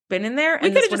not been in there. We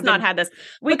could have just not had this.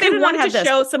 But they wanted to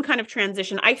show some kind of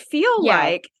transition. I feel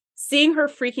like seeing her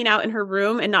freaking out in her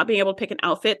room and not being able to pick an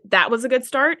outfit, that was a good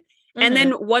start. And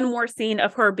then one more scene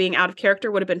of her being out of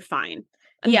character would have been fine.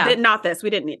 Not this. We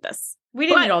didn't need this. We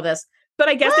didn't need all this. But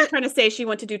I guess they're trying to say she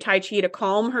went to do Tai Chi to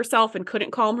calm herself and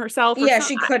couldn't calm herself.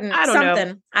 She couldn't. I don't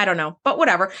know. I don't know. But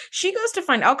whatever. She goes to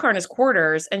find Elcar in his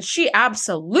quarters and she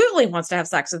absolutely wants to have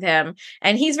sex with him.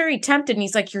 And he's very tempted. And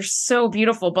he's like, you're so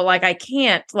beautiful, but like, I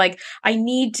can't. Like, I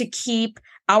need to keep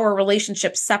our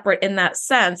relationship separate in that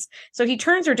sense. So he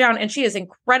turns her down and she is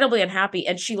incredibly unhappy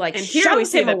and she like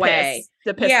shoves him away.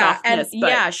 The pissed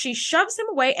offness. She shoves him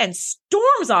away and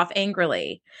storms off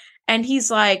angrily. And he's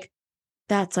like,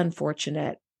 that's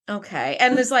unfortunate. Okay.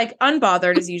 And is like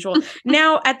unbothered as usual.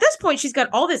 Now, at this point, she's got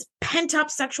all this pent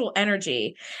up sexual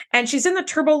energy and she's in the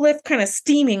turbo lift kind of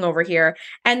steaming over here.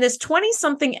 And this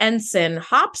 20-something ensign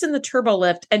hops in the turbo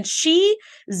lift and she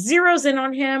zeroes in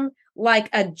on him like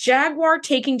a jaguar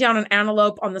taking down an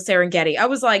antelope on the Serengeti. I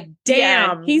was like,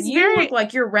 damn, you look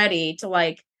like you're ready to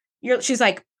like, she's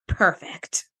like,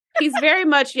 perfect. He's very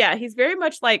much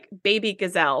like baby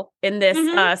gazelle in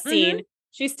this scene.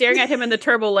 She's staring at him in the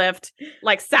turbo lift,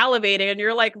 like salivating, and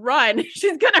you're like, run,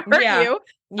 she's gonna hurt you.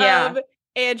 Yeah.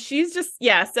 And she's just,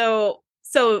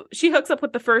 so she hooks up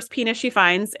with the first penis she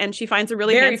finds, and she finds a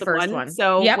really handsome one.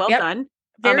 So well done.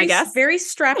 I guess. Very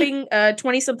strapping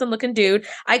 20-something looking dude.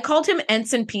 I called him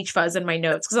Ensign Peach Fuzz in my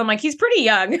notes because I'm like, he's pretty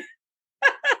young. He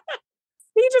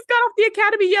just got off the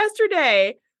academy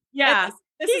yesterday. Yeah.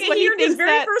 This is what he thinks his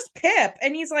very first pip.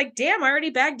 And he's like, damn, I already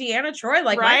bagged Deanna Troi.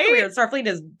 Like, my career at Starfleet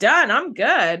is done. I'm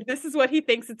good. This is what he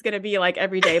thinks it's going to be like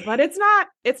every day. But it's not.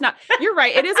 It's not. You're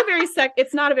right. It is a very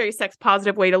it's not a very sex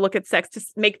positive way to look at sex, to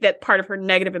make that part of her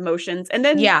negative emotions. And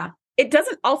then it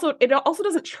also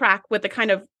doesn't track with the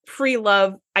kind of free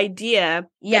love idea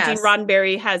that Gene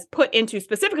Roddenberry has put into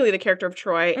specifically the character of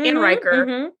Troi and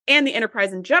Riker and the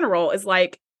Enterprise in general. Is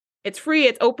like, it's free,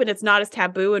 it's open, it's not as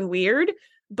taboo and weird.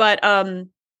 But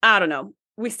I don't know.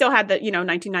 We still had the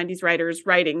 1990s writers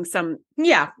writing some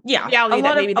reality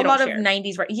that maybe they don't share. A lot of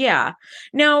 90s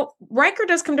Now Riker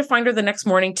does come to find her the next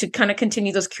morning to kind of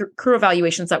continue those crew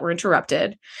evaluations that were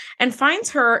interrupted, and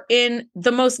finds her in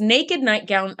the most naked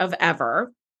nightgown of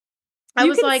ever. I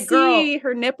was like, girl,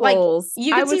 her nipples. Like,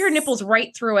 you can see her nipples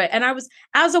right through it. And I was,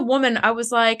 as a woman, I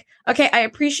was like, okay, I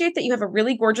appreciate that you have a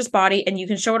really gorgeous body and you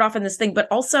can show it off in this thing, but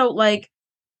also like,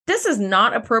 this is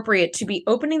not appropriate to be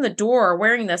opening the door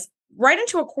wearing this right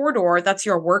into a corridor that's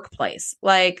your workplace.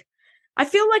 Like, I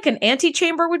feel like an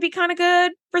antechamber would be kind of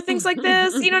good for things like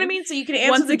this. You know what I mean? So you can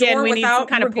answer the door without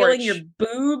kind of revealing your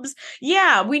boobs.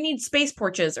 Yeah, we need space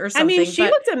porches or something. I mean, she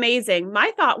looked amazing.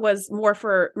 My thought was more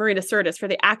for Marina Sirtis, for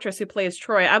the actress who plays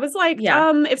Troi. I was like,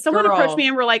 if someone approached me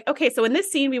and were like, okay, so in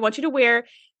this scene, we want you to wear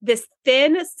this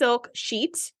thin silk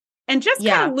sheet, and just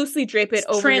kind of loosely drape it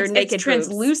over your naked It's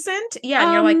translucent. Yeah.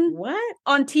 And you're like, what?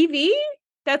 On TV?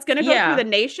 That's going to go through the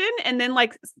nation and then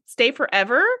like stay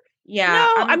forever? Yeah.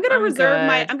 No, I'm going to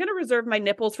reserve my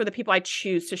nipples for the people I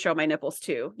choose to show my nipples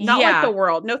to. Not like the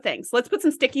world. No thanks. Let's put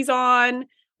some stickies on.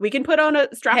 We can put on a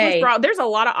strapless bra. There's a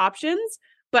lot of options,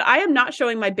 but I am not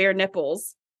showing my bare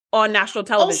nipples on national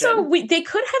television. Also, they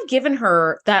could have given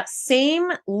her that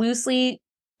same loosely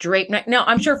draped neck. Now,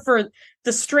 I'm sure for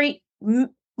the straight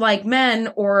like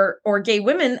men or gay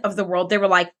women of the world, they were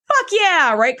like, fuck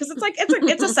yeah, right? Because it's like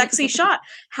it's a sexy shot.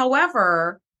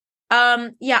 However,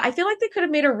 I feel like they could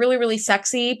have made her really, really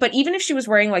sexy. But even if she was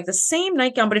wearing like the same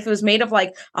nightgown, but if it was made of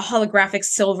like a holographic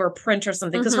silver print or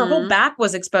something, because her whole back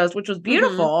was exposed, which was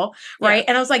beautiful, right? Yeah.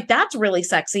 And I was like, that's really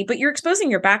sexy. But you're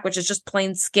exposing your back, which is just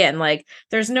plain skin. Like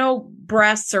there's no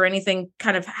breasts or anything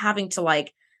kind of having to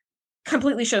like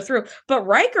completely show through. But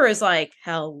Riker is like,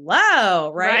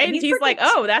 hello, right? And he's like,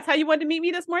 oh, that's how you wanted to meet me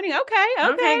this morning? Okay,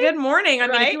 good morning. I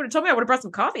mean, if you would have told me, I would have brought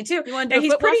some coffee too. You want to do a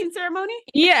foot washing ceremony?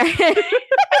 Yeah.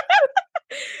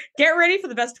 Get ready for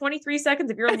the best 23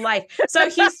 seconds of your life. So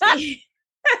he's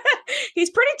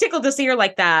pretty tickled to see her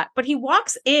like that, but he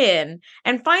walks in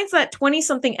and finds that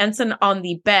 20-something ensign on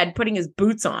the bed putting his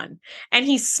boots on, and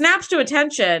he snaps to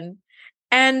attention.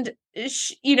 And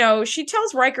she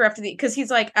tells Riker because he's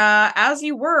like, as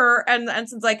you were, and the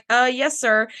ensign's like, yes,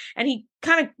 sir. And he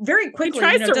kind of very quickly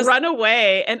tries to run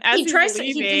away, and as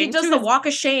he does the walk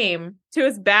of shame to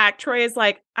his back. Troy is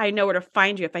like, I know where to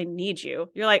find you if I need you.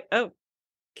 You're like, oh,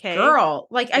 okay, girl.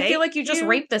 Like, I feel like you just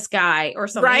raped this guy or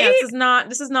something. Right? Yeah,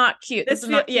 this is not cute. This is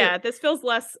not cute. Yeah, this feels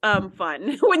less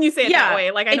fun when you say it that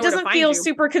way. Like, I know it doesn't feel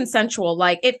super consensual.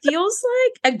 Like, it feels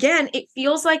like, again, it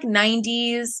feels like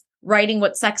 90s writing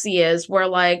what sexy is, where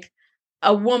like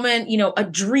a woman,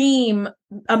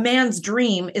 a man's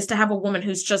dream is to have a woman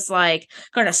who's just like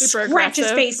going to scratch his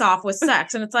face off with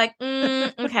sex. And it's like,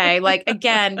 okay, like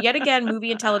yet again, movie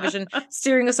and television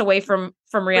steering us away from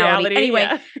reality. Anyway,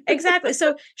 exactly.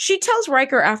 So she tells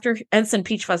Riker after Ensign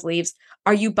Peachfuzz leaves,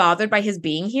 are you bothered by his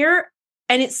being here?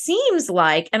 And it seems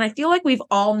like, and I feel like we've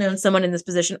all known someone in this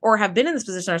position or have been in this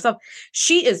position ourselves,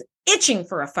 she is itching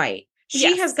for a fight.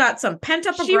 She has got some pent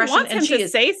up aggression. She wants him to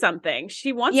say something.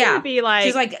 She wants him to be like,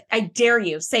 she's like, I dare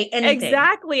you, say anything.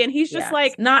 Exactly. And he's just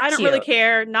like, I don't really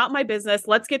care. Not my business.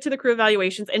 Let's get to the crew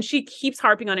evaluations. And she keeps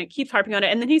harping on it.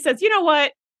 And then he says, you know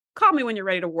what? Call me when you're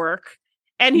ready to work.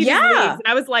 And he just leaves. And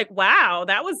I was like, wow,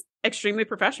 that was extremely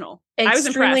professional. I was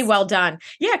extremely well done.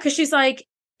 Yeah. Cause she's like,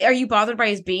 are you bothered by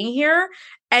his being here?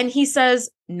 And he says,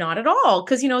 not at all.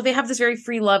 Cause they have this very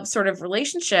free love sort of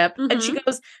relationship. Mm-hmm. And she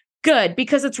goes, good,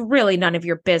 because it's really none of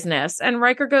your business. And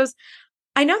Riker goes,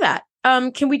 I know that.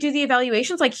 Can we do the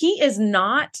evaluations? Like, he is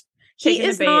not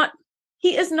one of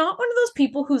those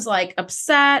people who's like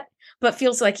upset, but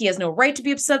feels like he has no right to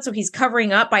be upset. So he's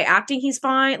covering up by acting he's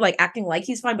fine, like acting like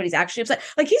he's fine, but he's actually upset.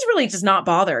 Like, he's really just not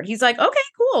bothered. He's like, okay,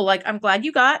 cool. Like, I'm glad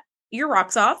you got your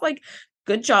rocks off. Like,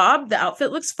 good job. The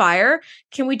outfit looks fire.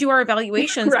 Can we do our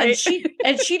evaluations? Right.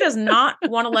 And she does not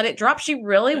want to let it drop. She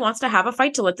really wants to have a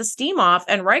fight to let the steam off.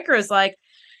 And Riker is like,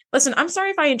 listen, I'm sorry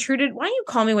if I intruded. Why don't you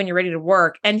call me when you're ready to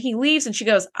work? And he leaves and she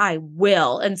goes, I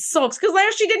will, and sulks. Because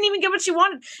later she didn't even get what she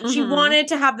wanted. Mm-hmm. She wanted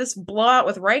to have this blowout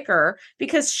with Riker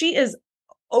because she is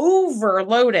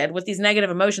overloaded with these negative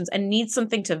emotions and needs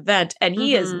something to vent. And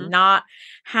he is not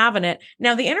having it.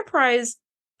 Now, the Enterprise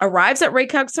arrives at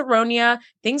Raycog Saronia.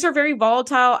 Things are very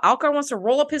volatile. Alcar wants to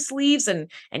roll up his sleeves and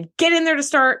get in there to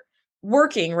start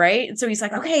working, right? And so he's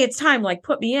like, okay, it's time. Like,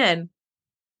 put me in.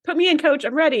 Put me in, coach.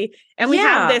 I'm ready. And we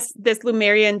have this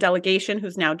Lumerian delegation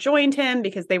who's now joined him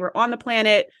because they were on the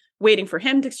planet waiting for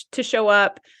him to show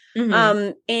up.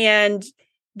 Mm-hmm. And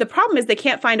the problem is they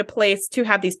can't find a place to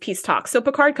have these peace talks. So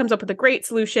Picard comes up with a great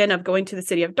solution of going to the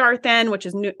city of Darthen, which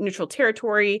is neutral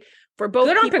territory for both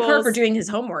people. Good on Picard for doing his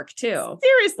homework, too.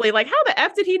 Seriously, like, how the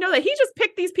F did he know that? He just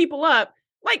picked these people up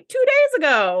like 2 days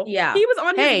ago. Yeah. He was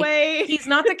on his way. He's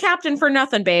not the captain for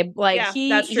nothing, babe. Like,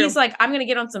 he's like, I'm going to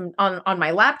get on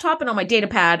my laptop and on my data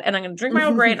pad, and I'm going to drink my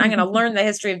own Grey, and I'm going to learn the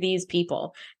history of these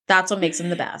people. That's what makes him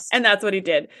the best. And that's what he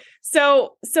did.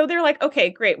 So they're like, okay,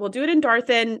 great. We'll do it in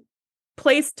Darthen.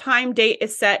 Place, time, date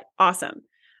is set. Awesome.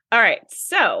 All right.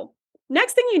 So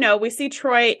next thing you know, we see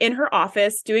Troi in her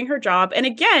office doing her job. And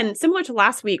again, similar to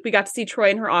last week, we got to see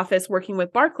Troi in her office working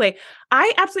with Barclay.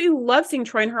 I absolutely love seeing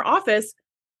Troi in her office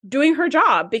doing her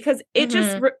job because it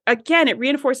just, again, it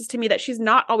reinforces to me that she's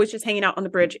not always just hanging out on the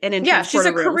bridge and in she's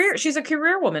a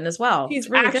career woman as well. She's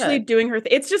really actually doing her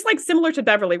it's just like similar to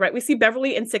Beverly, right? We see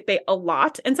Beverly in sickbay a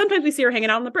lot, and sometimes we see her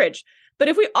hanging out on the bridge. But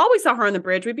if we always saw her on the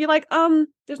bridge, we'd be like,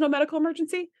 there's no medical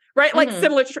emergency, right? Like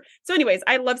similar to, so anyways,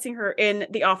 I love seeing her in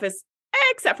the office,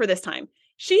 except for this time.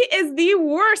 She is the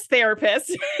worst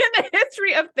therapist in the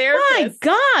history of therapists. My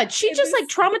God, she just like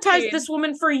traumatized this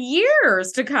woman for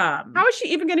years to come. How is she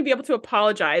even going to be able to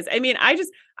apologize? I mean,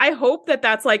 I hope that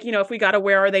that's like, you know, if we got a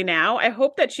Where Are They Now? I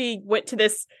hope that she went to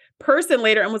this person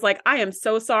later and was like, I am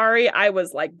so sorry. I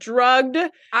was like drugged.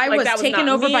 I like, was taken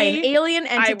over by an alien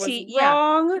entity. I was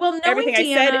wrong. Well, everything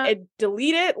Deanna, I said,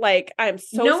 delete it. Like, I'm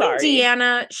so sorry.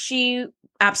 Deanna, she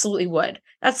absolutely would.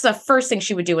 That's the first thing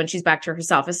she would do when she's back to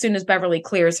herself. As soon as Beverly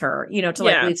clears her, you know, to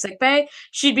like leave sickbay,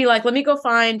 she'd be like, let me go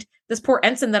find this poor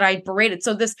ensign that I berated.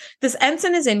 So this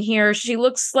ensign is in here. She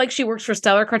looks like she works for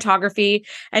Stellar Cartography.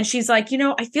 And she's like, you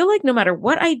know, I feel like no matter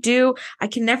what I do, I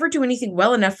can never do anything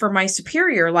well enough for my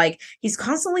superior. Like he's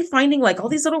constantly finding like all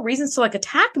these little reasons to like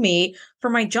attack me for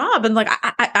my job. And like,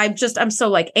 I'm so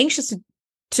like anxious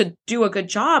to do a good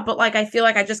job, but like, I feel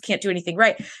like I just can't do anything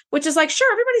right, which is like, sure,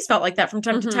 everybody's felt like that from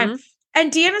time to time. And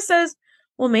Deanna says,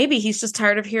 well, maybe he's just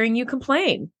tired of hearing you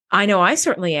complain. I know I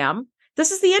certainly am.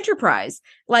 This is the Enterprise.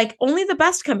 Like only the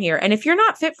best come here. And if you're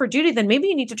not fit for duty, then maybe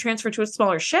you need to transfer to a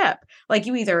smaller ship. Like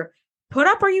you either put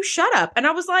up or you shut up. And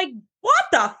I was like, what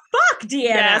the fuck, Deanna?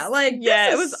 Yes, like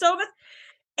this is so much.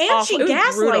 And awful. She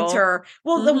gaslights her.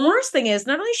 Well, the worst thing is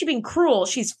not only is she being cruel,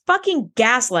 she's fucking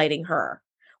gaslighting her,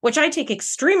 which I take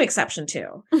extreme exception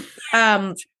to.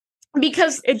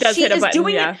 Because it does she hit a is button,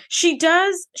 doing it.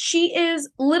 She is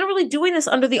literally doing this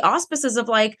under the auspices of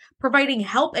like providing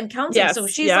help and counseling. So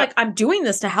she's like, I'm doing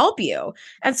this to help you.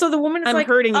 And so the woman is I'm like,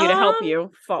 hurting you to help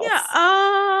you. False.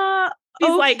 Yeah.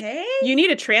 She's like, you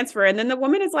need a transfer. And then the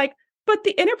woman is like, but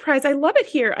the Enterprise, I love it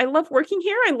here. I love working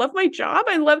here. I love my job.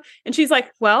 And she's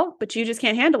like, well, but you just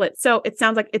can't handle it. So it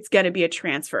sounds like it's going to be a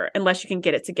transfer unless you can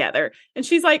get it together. And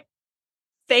she's like,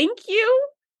 thank you.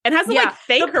 And has to like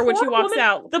thank her when she walks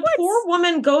out. The poor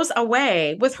woman goes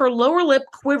away with her lower lip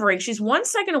quivering. She's 1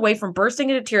 second away from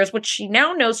bursting into tears, which she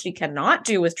now knows she cannot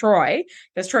do with Troy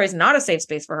because Troy is not a safe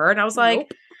space for her. And I was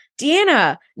like,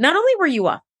 Deanna, not only were you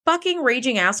a fucking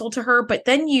raging asshole to her, but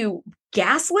then you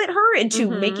gaslit her into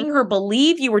making her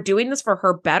believe you were doing this for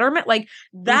her betterment. Like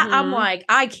that, I'm like,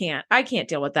 I can't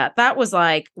deal with that. That was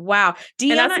like, wow.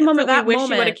 Deanna, and that's the moment we wish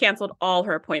she would have canceled all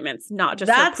her appointments, not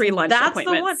just her pre-lunch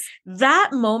appointments. That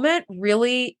moment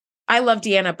really, I love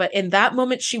Deanna, but in that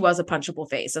moment, she was a punchable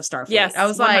face of Starfleet. Yes, I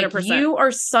was 100%. like, you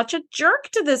are such a jerk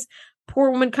to this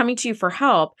poor woman coming to you for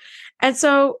help. And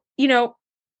so, you know,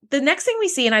 the next thing we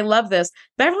see, and I love this,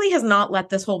 Beverly has not let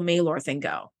this whole Maelor thing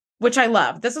go, which I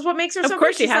love. This is what makes her so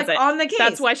good. She has like on the case.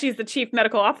 That's why she's the chief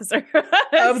medical officer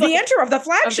of the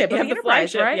flagship of the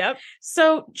Enterprise, right? Yep.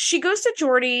 So she goes to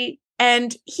Geordi,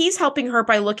 and he's helping her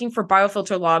by looking for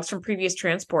biofilter logs from previous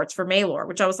transports for Maelor,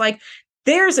 which I was like,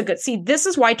 there's a good. See, this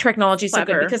is why technology is so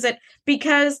good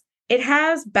because it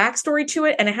has backstory to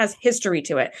it and it has history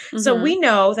to it. So we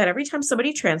know that every time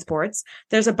somebody transports,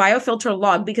 there's a biofilter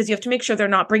log because you have to make sure they're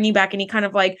not bringing back any kind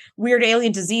of like weird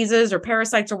alien diseases or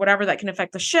parasites or whatever that can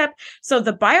affect the ship. So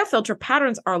the biofilter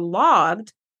patterns are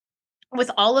logged with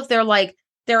all of their like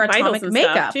their atomic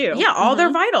makeup. Too. Yeah, all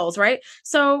their vitals, right?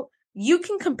 So you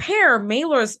can compare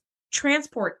Maelor's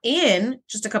transport in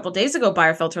just a couple of days ago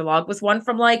biofilter log with one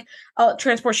from like a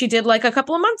transport she did like a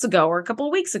couple of months ago or a couple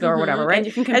of weeks ago or whatever, right? And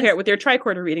you can compare it with your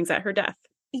tricorder readings at her death.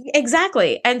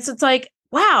 Exactly. And so it's like,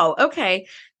 wow, okay,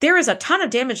 there is a ton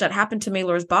of damage that happened to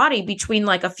Maelor's body between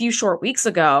like a few short weeks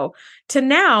ago to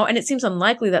now, and it seems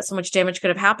unlikely that so much damage could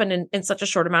have happened in such a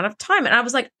short amount of time. And I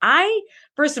was like,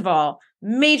 first of all,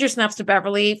 major snaps to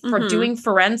Beverly for doing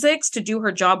forensics to do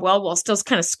her job well while still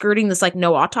kind of skirting this like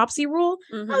no autopsy rule.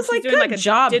 I was like, doing good like a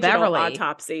job, Beverly.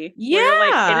 Autopsy. Yeah.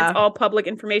 And it's all public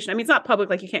information. I mean, it's not public,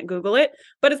 like you can't Google it,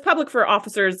 but it's public for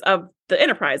officers of the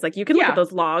Enterprise. Like you can look at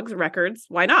those logs, records.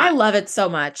 Why not? I love it so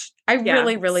much. I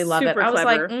really, really love it. I was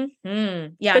clever.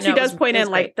 like, but she does point in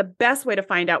like the best way to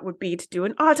find out would be to do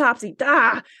an autopsy.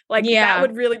 Like that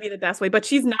would really be the best way, but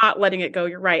she's not letting it go.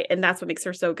 You're right. And that's what makes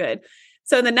her so good.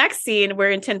 So in the next scene,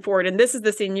 we're in 10 Forward, and this is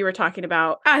the scene you were talking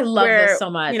about. I love this so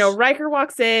much. You know, Riker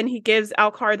walks in, he gives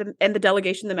Alcar and the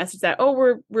delegation the message that,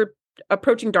 we're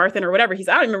approaching Darthan or whatever. I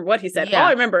don't remember what he said. All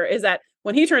I remember is that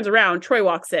when he turns around, Troy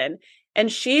walks in,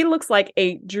 and she looks like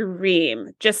a dream,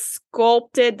 just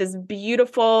sculpted, this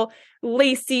beautiful,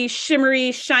 lacy,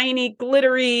 shimmery, shiny,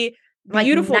 glittery,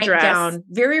 beautiful dress. Gown,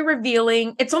 very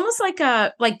revealing. It's almost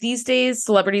like these days,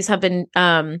 celebrities have been,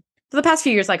 for the past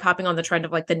few years, like hopping on the trend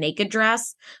of like the naked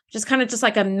dress, which is kind of just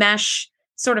like a mesh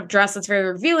sort of dress that's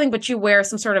very revealing, but you wear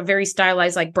some sort of very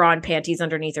stylized like bra and panties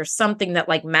underneath or something that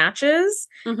like matches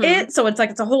it. So it's like,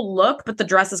 it's a whole look, but the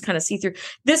dress is kind of see-through.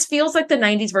 This feels like the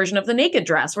 90s version of the naked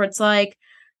dress where it's like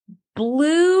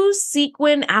blue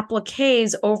sequin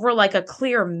appliques over like a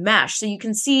clear mesh. So you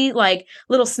can see like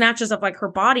little snatches of like her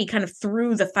body kind of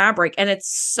through the fabric. And it's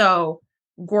so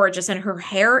gorgeous. And her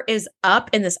hair is up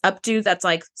in this updo that's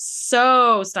like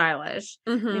so stylish.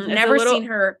 We've never seen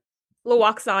her.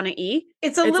 Lwaxana-y.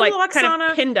 It's a little like Lwaxana. Kind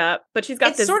of pinned up, but she's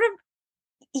got this sort of.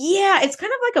 Yeah, it's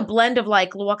kind of like a blend of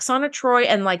like Lwaxana Troy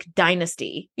and like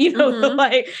Dynasty, you know, the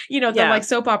like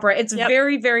soap opera. It's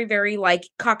very, very, very like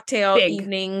cocktail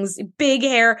evenings, big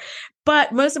hair.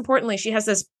 But most importantly, she has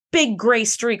this big gray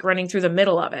streak running through the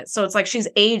middle of it. So it's like she's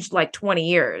aged like 20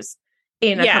 years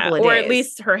in a couple of days. Or at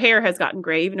least her hair has gotten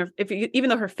gray, even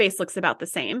though her face looks about the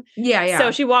same. Yeah.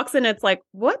 So she walks in, it's like,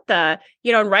 what the,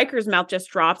 and Riker's mouth just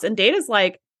drops, and Data's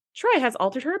like, Troi has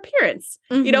altered her appearance.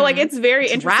 Like it's very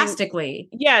interesting. Drastically.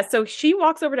 Yeah. So she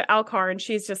walks over to Alcar and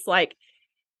she's just like,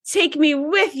 take me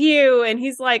with you. And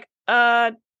he's like,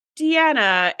 Deanna.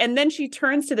 And then she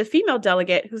turns to the female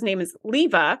delegate whose name is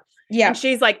Leva. Yeah. And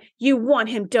she's like, you want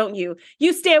him, don't you?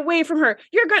 You stay away from her.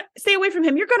 You're going to stay away from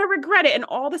him. You're going to regret it. And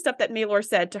all the stuff that Maelor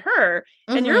said to her.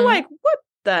 And you're like, what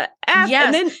the F? Yes.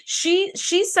 And then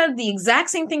she said the exact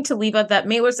same thing to Leva that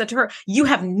Maelor said to her. You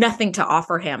have nothing to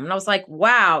offer him. And I was like,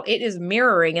 wow, it is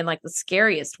mirroring in like the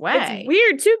scariest way. It's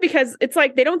weird too, because it's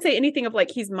like, they don't say anything of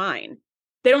like, he's mine.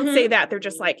 They don't say that. They're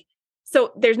just like,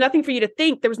 so there's nothing for you to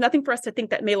think. There was nothing for us to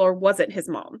think that Maelor wasn't his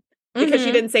mom. Because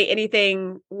she didn't say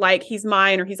anything like he's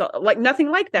mine or he's like nothing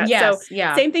like that. Yes, so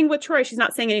same thing with Troi. She's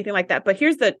not saying anything like that. But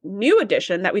here's the new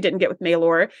addition that we didn't get with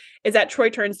Maelor is that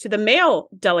Troi turns to the male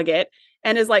delegate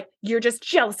and is like, you're just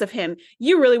jealous of him.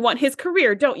 You really want his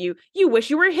career, don't you? You wish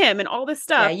you were him and all this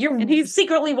stuff. Yeah, and he's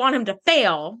secretly want him to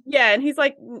fail. Yeah. And he's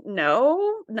like,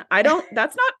 no, I don't.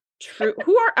 That's not true.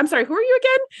 Who are you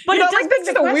again? But it does like, that's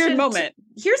just a weird moment.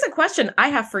 Here's a question I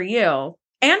have for you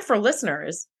and for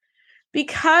listeners.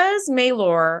 Because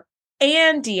Maelor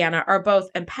and Deanna are both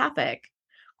empathic,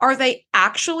 are they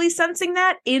actually sensing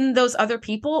that in those other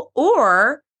people?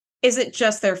 Or is it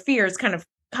just their fears kind of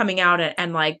coming out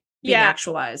and like being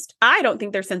actualized? I don't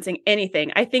think they're sensing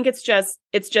anything. I think it's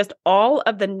just all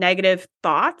of the negative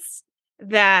thoughts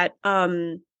that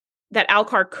that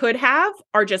Alcar could have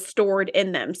are just stored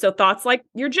in them. So thoughts like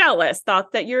you're jealous,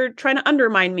 thoughts that you're trying to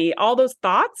undermine me, all those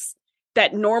thoughts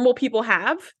that normal people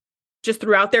have just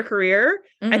throughout their career,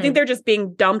 I think they're just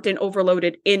being dumped and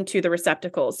overloaded into the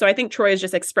receptacles. So I think Troi is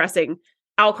just expressing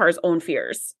Alcar's own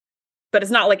fears. But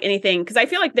it's not like anything, because I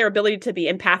feel like their ability to be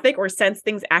empathic or sense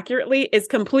things accurately is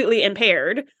completely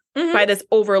impaired by this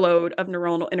overload of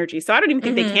neuronal energy. So I don't even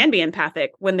think they can be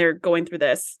empathic when they're going through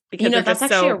this. Because that's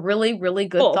actually a really, really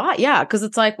good thought. Yeah, because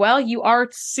it's like, well, you are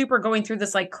super going through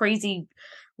this like crazy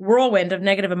whirlwind of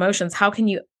negative emotions. How can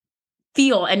you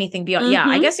feel anything beyond? Yeah,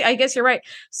 I guess you're right.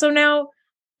 So now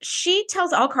she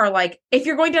tells Alcar, like, if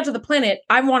you're going down to the planet,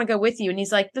 I want to go with you. And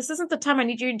he's like, this isn't the time I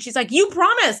need you. And she's like, you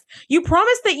promised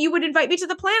that you would invite me to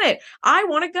the planet. I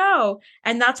want to go.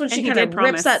 And that's when she kind of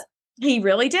rips that. He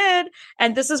really did.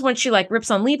 And this is when she like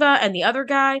rips on Leva and the other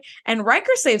guy. And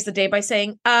Riker saves the day by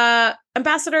saying,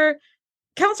 Ambassador,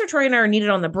 Counselor Troi and I are needed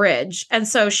on the bridge. And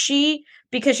so she,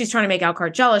 because she's trying to make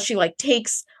Alcar jealous, she like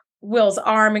takes Will's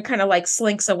arm and kind of like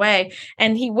slinks away.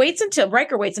 And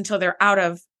Riker waits until they're out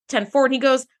of 10-4. And he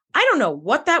goes, I don't know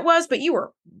what that was, but you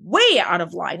were way out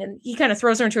of line. And he kind of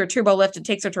throws her into her turbo lift and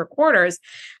takes her to her quarters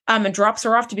and drops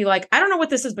her off to be like, I don't know what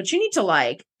this is, but you need to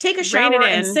like take a shower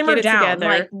and simmer down. Together.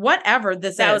 Like whatever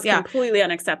this that is. That was completely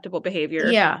unacceptable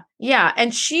behavior. Yeah. Yeah.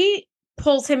 And she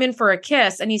pulls him in for a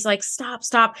kiss and he's like,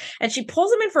 stop. And she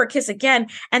pulls him in for a kiss again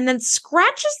and then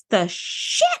scratches the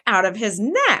shit out of his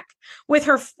neck with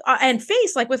her and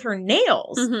face, like with her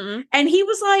nails. And he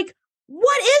was like,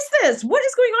 what is this? What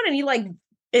is going on? And he like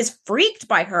is freaked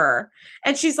by her.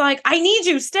 And she's like, I need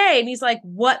you, stay. And he's like,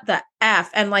 what the F?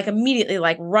 And like immediately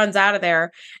like runs out of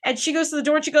there. And she goes to the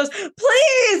door and she goes, please,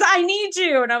 I need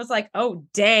you. And I was like, oh,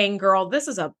 dang, girl, this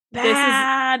is a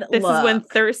bad This is when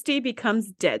thirsty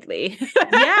becomes deadly.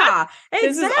 Yeah, exactly.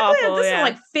 This is awful, this is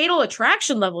like Fatal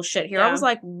Attraction level shit here. I was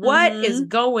like, what is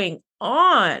going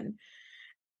on?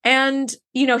 And,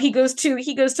 you know, he goes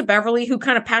to Beverly, who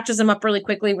kind of patches him up really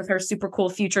quickly with her super cool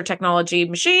future technology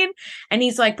machine. And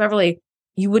he's like, Beverly,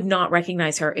 you would not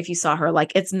recognize her if you saw her.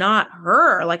 Like, it's not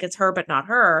her. Like, it's her, but not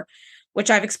her,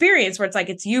 which I've experienced where it's like,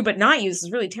 it's you, but not you. This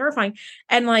is really terrifying.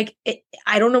 And like,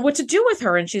 I don't know what to do with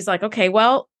her. And she's like, okay,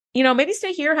 well, you know, maybe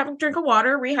stay here, have a drink of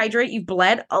water, rehydrate. You've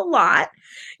bled a lot,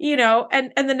 you know,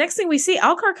 and the next thing we see,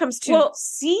 Alcar comes to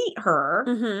see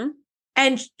her.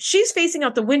 And she's facing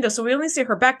out the window, so we only see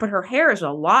her back, but her hair is a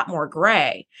lot more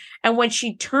gray. And when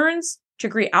she turns to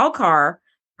greet Alcar,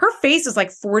 her face is like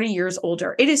 40 years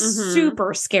older. It is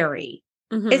super scary.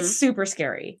 It's super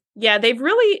scary. Yeah, they've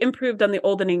really improved on the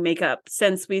oldening makeup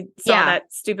since we saw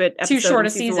that stupid episode too short a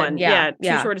season season. 1. Yeah,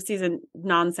 too short a season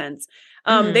nonsense.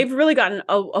 Mhm. They've really gotten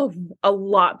a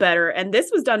lot better. And this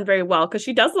was done very well because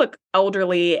she does look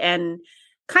elderly and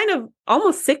kind of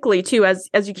almost sickly too, as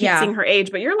you keep seeing her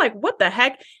age. But you're like, what the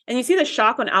heck? And you see the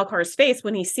shock on Alcar's face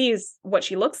when he sees what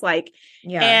she looks like.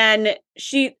 Yeah. And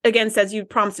she again says, you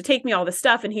promised to take me, all this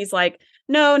stuff. And he's like,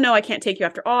 no, I can't take you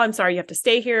after all. I'm sorry, you have to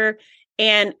stay here.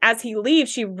 And as he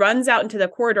leaves, she runs out into the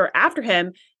corridor after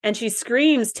him and she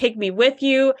screams, take me with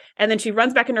you. And then she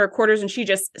runs back into her quarters and she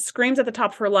just screams at the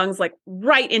top of her lungs, like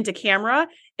right into camera.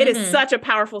 It is such a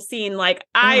powerful scene. Like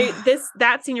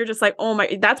that scene, you're just like, oh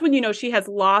my, that's when you know she has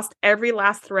lost every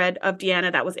last thread of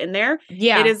Deanna that was in there.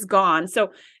 Yeah. It is gone.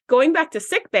 So going back to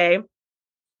sickbay,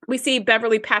 we see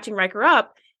Beverly patching Riker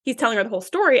up. He's telling her the whole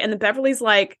story. And then Beverly's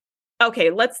like,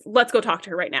 okay, let's go talk to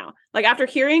her right now. Like after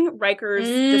hearing Riker's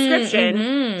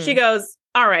description, she goes,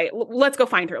 all right, let's go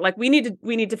find her. Like we need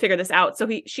to figure this out. So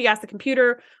she asked the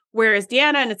computer, where is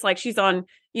Deanna? And it's like, she's on,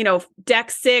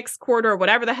 deck 6, corridor,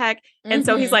 whatever the heck. And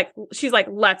so she's like,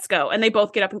 let's go. And they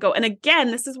both get up and go. And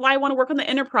again, this is why I want to work on the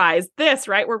Enterprise. This,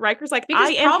 right? Where Riker's like, because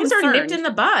I am problems concerned. are nipped in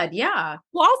the bud. Yeah.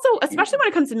 Well, also, especially when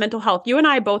it comes to mental health, you and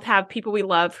I both have people we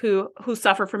love who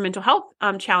suffer from mental health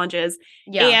challenges.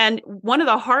 Yeah. And one of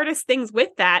the hardest things with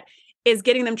that is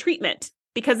getting them treatment.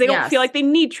 Because they don't feel like they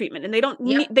need treatment and they don't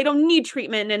need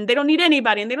treatment and they don't need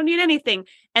anybody and they don't need anything.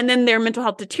 And then their mental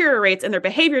health deteriorates and their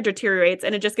behavior deteriorates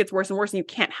and it just gets worse and worse and you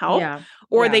can't help. Yeah.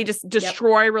 Or they just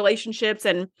destroy relationships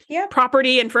and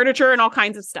property and furniture and all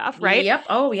kinds of stuff, right? Yep.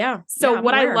 Oh, yeah. So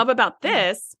what I love about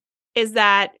this is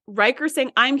that Riker's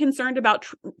saying, I'm concerned about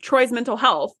Troy's mental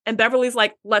health. And Beverly's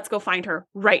like, let's go find her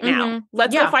right now.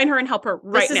 Let's go find her and help her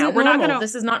right now.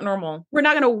 This is not normal. We're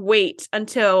not going to wait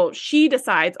until she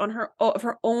decides on of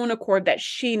her own accord that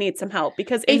she needs some help.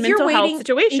 Because in mental health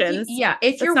situations,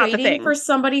 if you're waiting for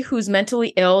somebody who's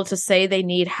mentally ill to say they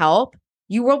need help,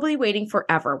 you will be waiting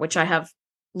forever, which I have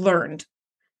learned.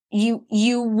 You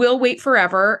will wait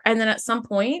forever. And then at some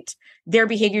point, their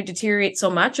behavior deteriorates so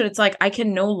much. And it's like, I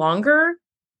can no longer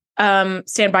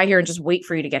stand by here and just wait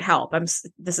for you to get help.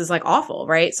 This is like awful,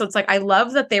 right? So it's like, I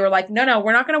love that they were like, no,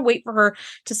 we're not going to wait for her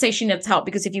to say she needs help.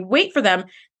 Because if you wait for them,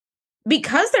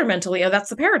 because they're mentally ill, that's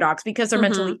the paradox. Because they're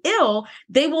mentally ill,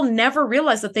 they will never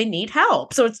realize that they need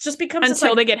help. So it's just becomes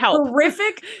until they get help.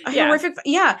 Horrific.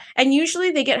 Yeah. And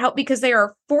usually they get help because they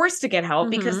are forced to get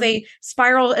help because they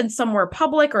spiral in somewhere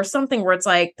public or something where it's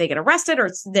like they get arrested or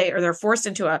they're forced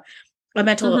into a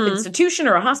mental institution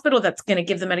or a hospital that's going to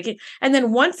give them medication. And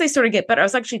then once they sort of get better, I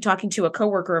was actually talking to a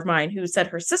coworker of mine who said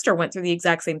her sister went through the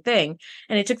exact same thing.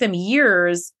 And it took them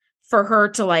years for her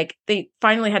to they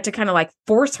finally had to kind of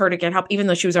force her to get help, even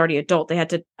though she was already adult. They had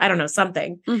to, I don't know,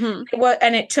 something.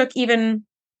 And it took even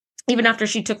after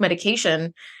she took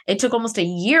medication, it took almost a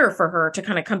year for her to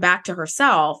kind of come back to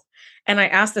herself. And I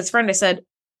asked this friend, I said,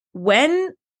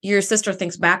 when your sister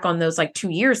thinks back on those 2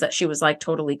 years that she was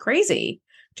totally crazy,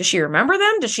 does she remember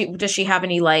them? Does she have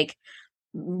any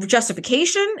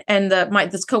justification? And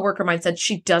this coworker of mine said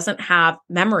she doesn't have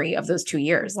memory of those 2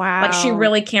 years. Wow. She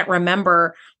really can't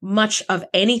remember much of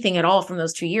anything at all from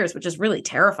those 2 years, which is really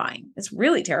terrifying. It's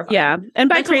really terrifying. Yeah. And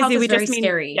by mental crazy, we just mean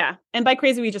scary. Yeah. And by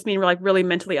crazy, we just mean we're really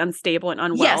mentally unstable and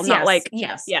unwell.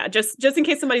 Yeah. Just in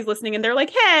case somebody's listening and they're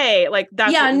like, hey,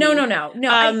 that's. Yeah. No.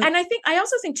 And I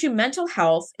also think too, mental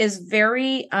health is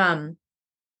very,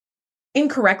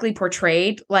 incorrectly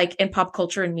portrayed in pop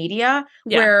culture and media,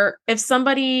 where if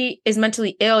somebody is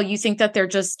mentally ill, you think that they're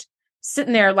just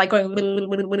sitting there going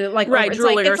right,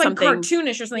 drooling or something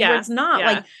cartoonish or something. Where it's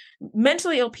not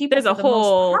mentally ill people. There's a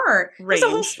whole range. There's a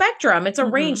whole spectrum. It's a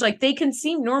range. They can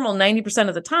seem normal 90%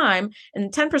 of the time,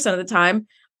 and 10% of the time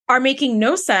are making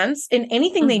no sense in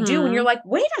anything they do. And you're like,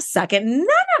 wait a second, none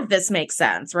of this makes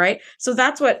sense. Right. So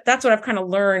that's what I've kind of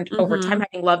learned over time,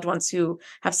 having loved ones who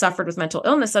have suffered with mental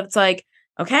illness. That it's like,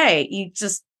 okay, you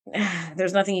just,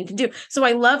 there's nothing you can do. So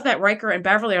I love that Riker and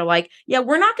Beverly are like, yeah,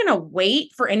 we're not going to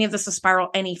wait for any of this to spiral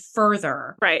any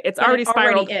further. Right. It's already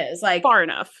spiraled far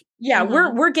enough. Yeah.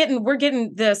 We're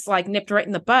getting this nipped right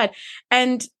in the bud.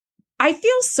 And I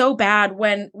feel so bad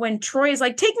when Troy is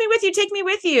like, take me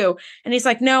with you. And he's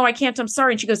like, no, I can't. I'm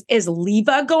sorry. And she goes, is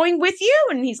Leva going with you?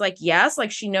 And he's like, yes.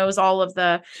 She knows all of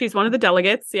she's one of the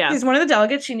delegates. Yeah. She's one of the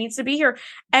delegates. She needs to be here.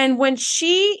 And when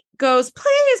she goes,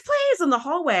 please, in the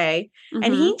hallway,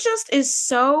 and he just is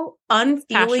so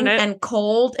unfeeling and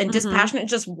cold and dispassionate, and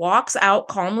just walks out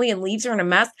calmly and leaves her in a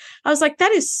mess. I was like,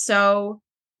 that is so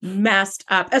messed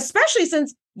up, especially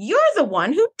since you're the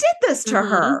one who did this to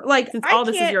her. All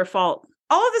this is your fault.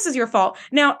 All of this is your fault.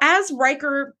 Now, as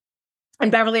Riker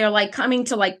and Beverly are coming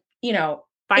to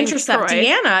intercept Troy.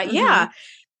 Deanna. Yeah.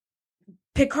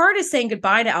 Picard is saying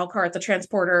goodbye to Alcar at the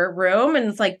transporter room, and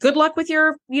it's like, good luck with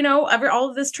your, all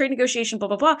of this trade negotiation, blah,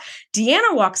 blah, blah.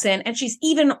 Deanna walks in, and she's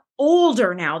even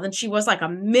older now than she was like a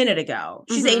minute ago.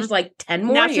 She's aged like 10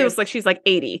 more years. Now she looks like she's like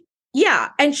 80. Yeah.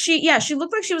 And she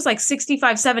looked like she was like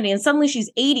 65, 70, and suddenly she's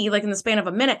 80, like in the span of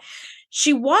a minute.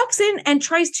 She walks in and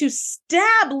tries to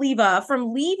stab Leva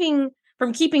from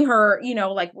keeping her,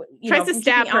 tries to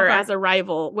stab her as a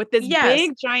rival with this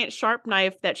big, giant, sharp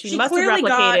knife that she must have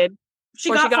replicated. She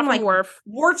got from like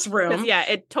Worf's room. Yeah,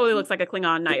 it totally looks like a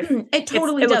Klingon knife. It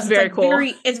totally does. Looks very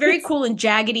cool. It's very cool and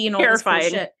jaggedy and all terrifying.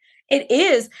 This shit. It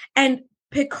is. And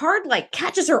Picard like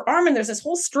catches her arm, and there's this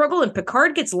whole struggle, and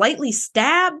Picard gets lightly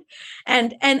stabbed,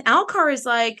 and Alcar is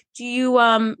like, do you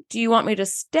want me to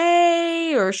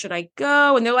stay or should I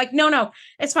go? And they're like, no,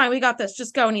 it's fine, we got this,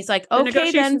 just go. And he's like, okay,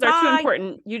 negotiations then are too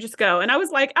important, you just go. And I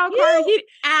was like, Alcar,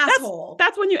 asshole.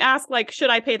 That's when you ask, like, should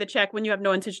I pay the check when you have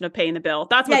no intention of paying the bill?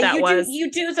 That's what that was. You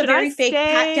do the very fake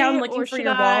pat down looking for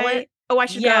your wallet. Oh, I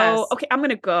should go. Okay, I'm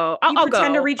gonna go. I'll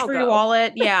pretend go. to reach for your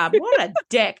wallet. Yeah, what a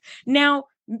dick. Now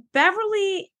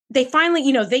Beverly, they finally,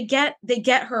 they get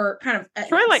her kind of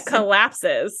Troy like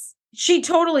collapses. She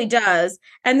totally does.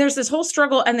 And there's this whole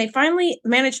struggle, and they finally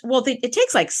manage. Well, it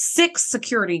takes like 6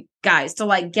 security guys to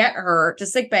like get her to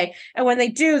sickbay. And when they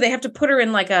do, they have to put her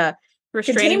in like a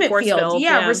restraining force field.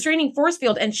 Yeah, restraining force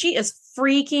field. And she is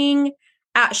freaking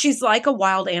out. She's like a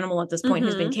wild animal at this point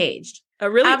who's been caged. A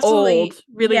really old,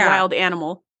 really wild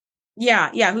animal.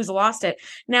 Yeah, who's lost it.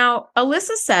 Now,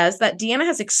 Alyssa says that Deanna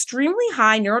has extremely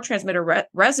high neurotransmitter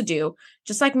residue,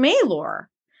 just like Maelor.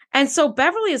 And so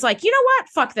Beverly is like, you know what?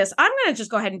 Fuck this. I'm going to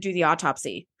just go ahead and do the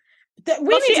autopsy.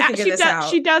 We need to figure this out.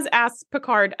 She does ask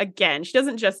Picard again. She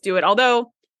doesn't just do it,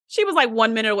 although she was like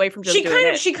 1 minute away from just doing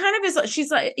it. She kind of is. She's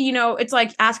like, it's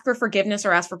like ask for forgiveness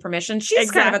or ask for permission.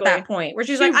 She's kind of at that point where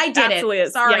she's like, I did it.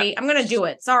 Is. Sorry, yeah. I'm going to do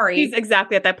it. Sorry. She's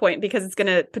exactly at that point because it's going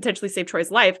to potentially save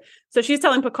Troy's life. So she's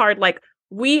telling Picard, like,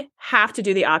 we have to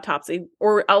do the autopsy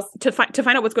or else to find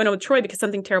out what's going on with Troy because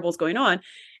something terrible is going on.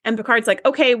 And Picard's like,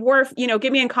 okay, Worf,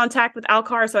 get me in contact with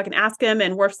Alcar so I can ask him.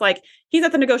 And Worf's like, he's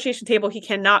at the negotiation table. He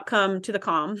cannot come to the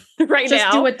comm right now.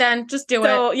 Just do it then. Just do it.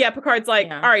 So yeah, Picard's like,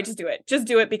 all right, just do it. Just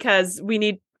do it because we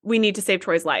need to save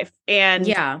Troy's life. And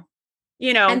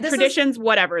and traditions,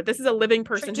 whatever. This is a living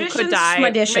person who could die.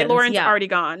 Lauren's already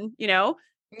gone,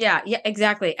 Yeah,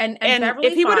 exactly. And Beverly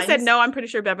if he would have said no, I'm pretty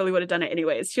sure Beverly would have done it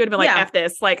anyways. She would have been like, F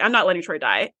this. Like, I'm not letting Troy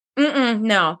die.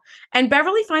 No. And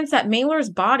Beverly finds that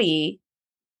Maelor's body,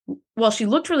 well, she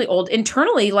looked really old.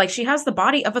 Internally, like, she has the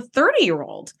body of a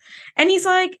 30-year-old. And he's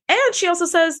like, and she also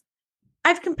says,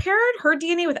 I've compared her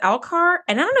DNA with Alcar,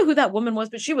 and I don't know who that woman was,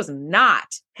 but she was not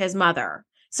his mother.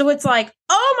 So it's like,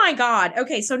 oh my God.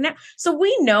 Okay. So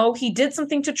we know he did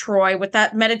something to Troy with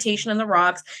that meditation in the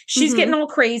rocks. She's getting all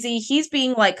crazy. He's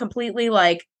being like completely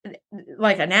like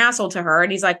an asshole to her.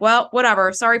 And he's like, well,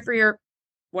 whatever. Sorry for your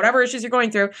whatever issues you're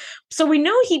going through. So we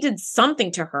know he did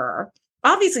something to her.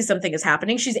 Obviously something is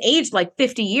happening. She's aged like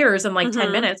 50 years in like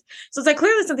 10 minutes. So it's like,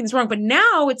 clearly something's wrong. But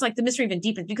now it's like the mystery even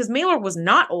deepens because Maelor was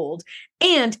not old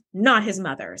and not his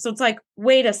mother. So it's like,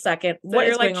 wait a second. What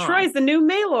is going on? Troy's the new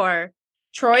Maelor.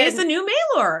 Troy is the new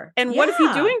Maelor. And what is he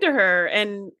doing to her?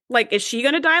 And like, is she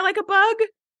going to die like a bug?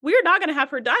 We're not going to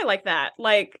have her die like that.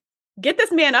 Like, get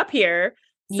this man up here.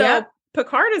 So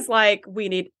Picard is like, we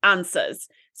need answers.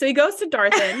 So he goes to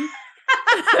Darthan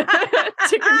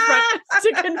to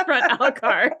confront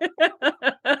Alcar.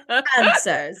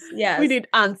 Answers. Yes. We need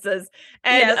answers.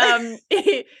 And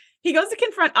he goes to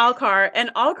confront Alcar,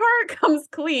 and Alcar comes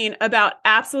clean about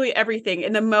absolutely everything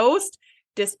in the most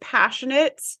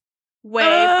dispassionate way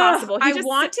possible. I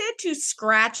wanted to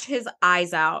scratch his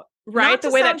eyes out. Right, the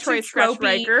way that Troy scratched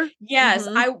Riker. Yes,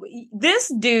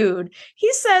 this dude,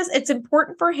 he says it's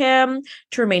important for him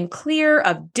to remain clear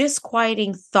of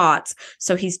disquieting thoughts.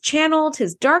 So he's channeled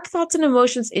his dark thoughts and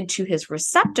emotions into his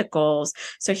receptacles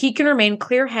so he can remain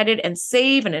clear-headed and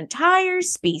save an entire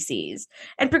species.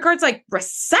 And Picard's like,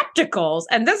 receptacles?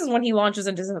 And this is when he launches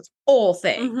into this whole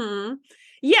thing.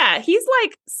 Yeah, he's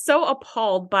like so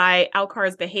appalled by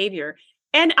Alcar's behavior.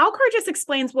 And Alcar just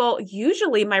explains, well,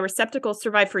 usually my receptacles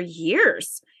survive for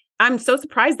years. I'm so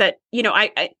surprised that,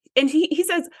 and he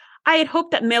says, I had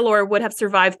hoped that Maelor would have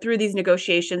survived through these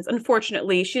negotiations.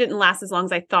 Unfortunately, she didn't last as long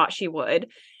as I thought she would.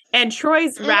 And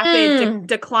Troy's rapid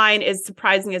decline is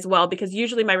surprising as well, because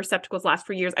usually my receptacles last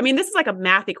for years. I mean, this is like a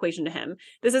math equation to him.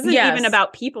 This isn't even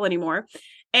about people anymore.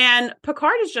 And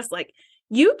Picard is just like,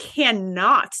 you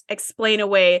cannot explain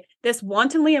away this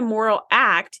wantonly immoral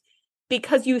act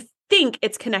because you think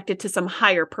it's connected to some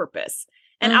higher purpose.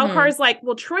 And Alkar's like,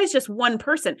 well, Troy's just one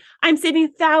person. I'm saving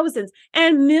thousands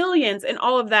and millions and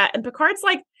all of that. And Picard's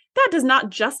like, that does not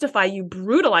justify you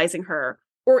brutalizing her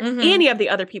or any of the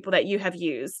other people that you have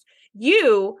used.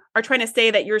 You are trying to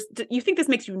say that you think this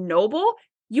makes you noble.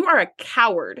 You are a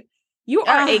coward. You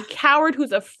are a coward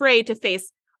who's afraid to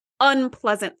face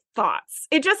unpleasant thoughts.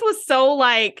 It just was so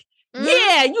like,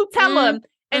 yeah, you tell him.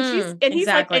 And he's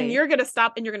like, and you're going to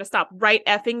stop, and you're going to stop right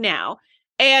effing now.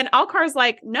 And Alkar's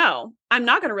like, no, I'm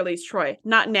not going to release Troy.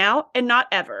 Not now and not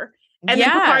ever. And then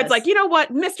Picard's like, you know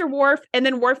what, Mr. Worf. And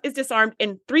then Worf is disarmed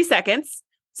in 3 seconds.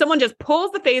 Someone just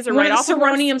pulls the phaser right off of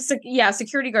Worf.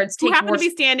 Security guards who happen to be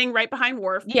standing right behind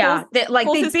Worf. Yeah.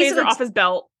 Pulls his phaser off his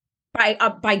belt. By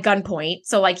gunpoint.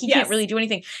 So like, he can't really do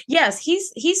anything. Yes.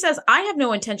 He says, I have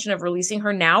no intention of releasing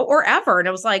her now or ever. And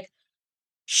it was like,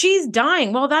 she's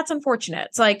dying. Well, that's unfortunate.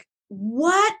 It's like,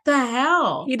 what the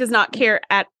hell? He does not care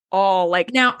at all.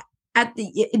 Like now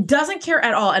it doesn't care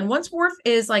at all. And once Worf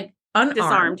is like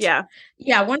disarmed. Yeah.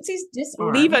 Once he's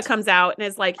disarmed, Leva comes out and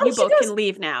is like, you both can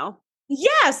leave now.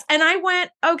 Yes. And I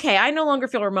went, okay, I no longer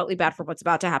feel remotely bad for what's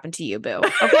about to happen to you, boo.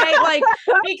 Okay. Like,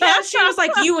 because she was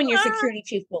like, you and your security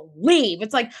chief will leave.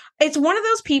 It's like, it's one of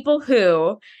those people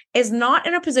who is not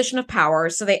in a position of power.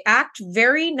 So they act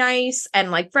very nice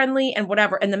and like friendly and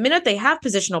whatever. And the minute they have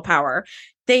positional power,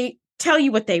 they tell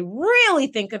you what they really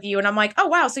think of you. And I'm like, oh,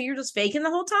 wow. So you're just faking the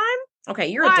whole time? Okay,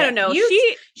 you're a dick. I don't know.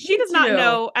 She does not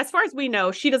know. As far as we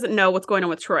know, she doesn't know what's going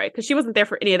on with Troy because she wasn't there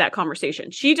for any of that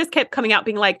conversation. She just kept coming out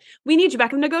being like, we need you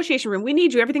back in the negotiation room. We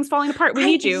need you. Everything's falling apart. We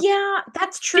need you. Yeah,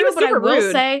 that's true. She was but super I will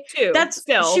rude say too.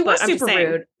 She was super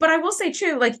rude. But I will say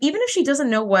too, like, even if she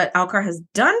doesn't know what Alkar has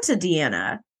done to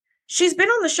Deanna, she's been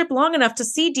on the ship long enough to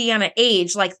see Deanna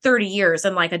age like 30 years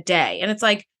in like a day. And it's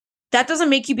like, that doesn't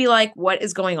make you be like, what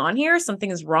is going on here?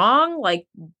 Something is wrong. Like,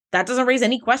 that doesn't raise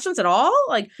any questions at all.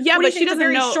 Like, yeah, but she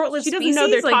doesn't know. She doesn't know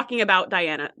they're like, talking about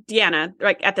Deanna,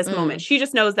 like at this moment. She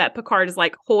just knows that Picard is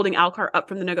like holding Alkar up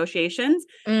from the negotiations.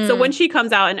 So when she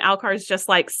comes out and Alkar is just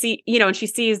like, and she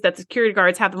sees that the security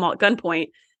guards have them all at gunpoint,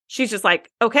 she's just like,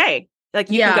 okay, like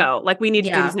you can go. Like, we need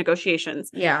to do these negotiations.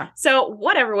 Yeah. So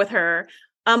whatever with her.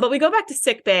 But we go back to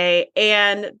sickbay,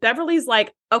 and Beverly's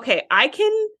like, okay, I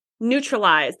can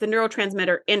neutralize the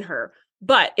neurotransmitter in her,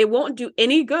 but it won't do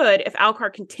any good if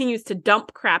Alkar continues to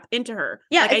dump crap into her.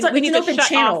 Yeah, like, we need an open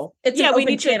channel. It's an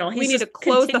open channel. We need to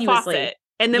close the faucet,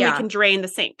 and then we can drain the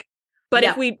sink. But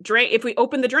if we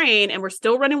open the drain and we're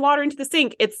still running water into the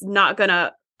sink, it's not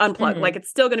gonna unplug. Like,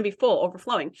 it's still gonna be full,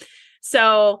 overflowing.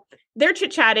 So they're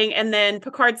chit-chatting, and then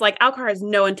Picard's like, Alkar has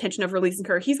no intention of releasing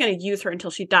her. He's gonna use her until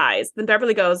she dies. Then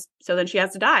Beverly goes, so then she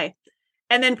has to die.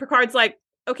 And then Picard's like,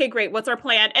 okay, great. What's our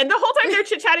plan? And the whole time they're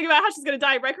chit-chatting about how she's going to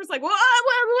die, Riker's like, wait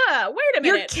a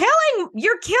minute.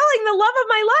 You're killing the love of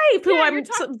my life, who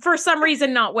I'm for some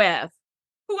reason not with.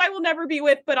 Who I will never be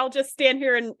with, but I'll just stand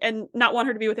here and not want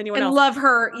her to be with anyone else. And love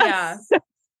her, yeah.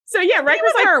 So yeah,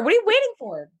 Riker's like, her. What are you waiting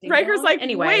for? Riker's like,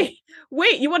 anyway,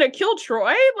 wait, you want to kill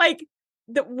Troy? Like,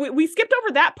 we skipped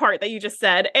over that part that you just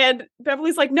said. And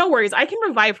Beverly's like, no worries. I can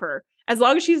revive her as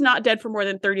long as she's not dead for more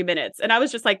than 30 minutes. And I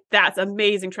was just like, that's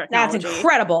amazing technology. That's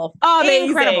incredible. Amazing.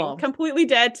 Incredible. Completely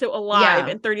dead to alive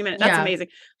in 30 minutes. That's amazing.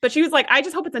 But she was like, I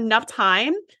just hope it's enough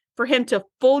time for him to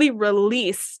fully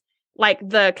release like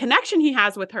the connection he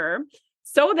has with her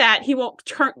so that he won't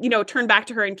turn back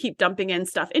to her and keep dumping in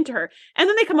stuff into her. And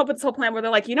then they come up with this whole plan where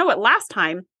they're like, you know what, last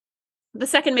time the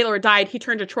second Mailer died, he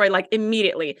turned to Troy like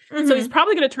immediately. So he's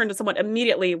probably going to turn to someone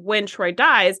immediately when Troy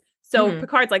dies. So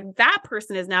Picard's like, that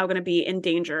person is now going to be in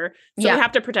danger. So we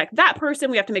have to protect that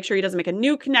person. We have to make sure he doesn't make a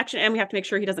new connection. And we have to make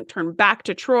sure he doesn't turn back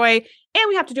to Troy. And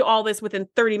we have to do all this within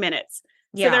 30 minutes.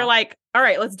 So they're like, all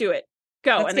right, let's do it.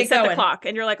 Go. And they set the clock.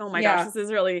 And you're like, oh my gosh, this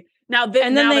is really... Now the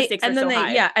stakes are so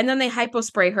high. Yeah, and then they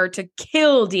hypospray her to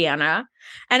kill Deanna.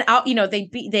 And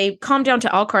they calm down to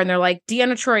Alkar and they're like,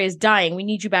 Deanna Troi is dying. We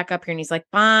need you back up here. And he's like,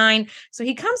 fine. So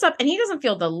he comes up and he doesn't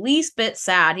feel the least bit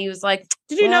sad. He was like,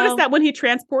 did you notice that when he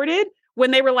transported,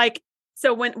 when they were like,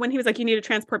 so when he was like, you need to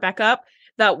transport back up,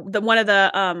 the one of the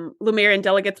Lumerian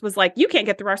delegates was like, you can't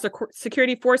get through our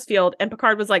security force field. And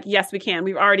Picard was like, yes, we can.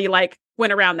 We've already like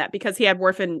went around that because he had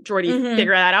Worf and Geordi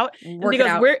figure that out. And he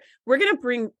goes, we're going to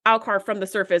bring Alkar from the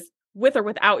surface with or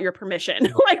without your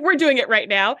permission. Like, we're doing it right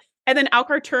now. And then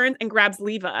Alkar turns and grabs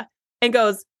Leva and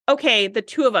goes, okay, the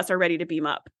two of us are ready to beam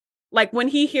up. Like, when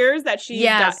he hears that he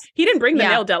didn't bring the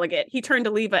male delegate. He turned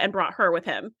to Leva and brought her with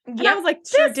him. And I was like,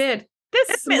 sure did.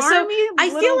 This smarmy I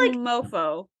feel like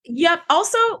mofo. Yep.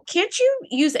 Also, can't you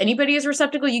use anybody as a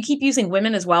receptacle? You keep using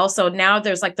women as well. So now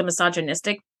there's like the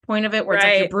misogynistic point of it where it's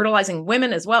like you're brutalizing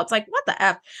women as well. It's like, what the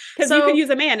F? Because you could use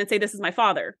a man and say, this is my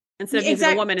father. instead of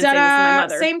using a woman and saying, this is my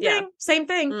mother. Same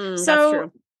thing. That's So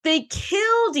true. they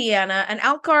kill Deanna, and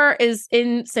Alcar is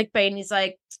in sickbay, and he's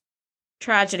like,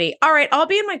 tragedy. All right, I'll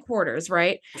be in my quarters,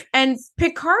 right? And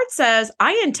Picard says,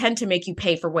 I intend to make you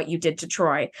pay for what you did to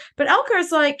Troy. But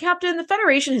Elkar's like, Captain, the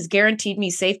Federation has guaranteed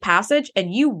me safe passage,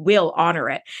 and you will honor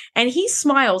it. And he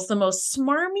smiles the most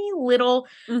smarmy little,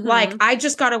 like, I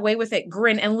just got away with it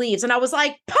grin and leaves. And I was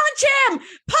like, punch him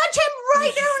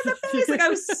right now in the face. Like, I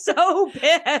was so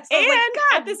pissed. And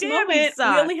like, at this moment, we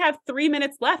only have 3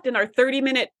 minutes left in our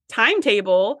 30-minute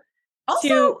timetable. Also,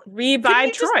 to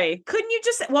revive Troy. Couldn't you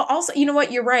just, well, also, you know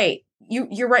what? You're right.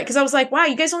 You're right. Cause I was like, wow,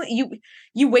 you guys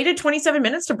you waited 27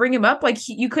 minutes to bring him up. Like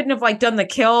you couldn't have like done the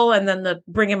kill and then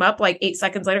bring him up like 8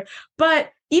 seconds later.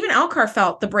 But even Alcar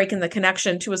felt the break in the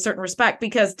connection to a certain respect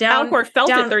because Alcar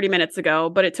felt it 30 minutes ago,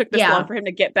 but it took this long for him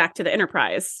to get back to the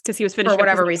Enterprise because he was finishing for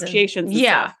whatever reason.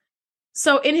 Stuff.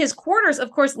 So in his quarters,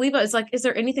 of course, Leva is like, is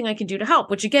there anything I can do to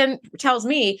help? Which again tells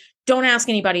me, don't ask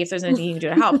anybody if there's anything you can do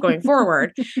to help going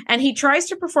forward. And he tries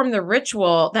to perform the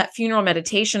ritual, that funeral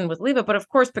meditation with Leva. But of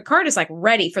course, Picard is like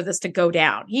ready for this to go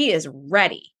down. He is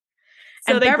ready.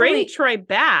 So and they bring Troy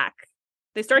back.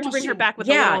 They start to bring her back with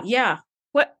a little,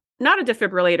 what? Not a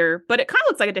defibrillator, but it kind of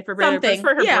looks like a defibrillator, but it's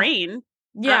for her brain.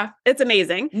 Yeah. It's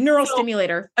amazing. A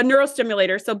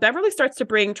neurostimulator. So Beverly starts to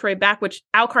bring Troy back, which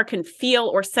Alcar can feel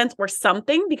or sense or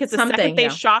something, because the second they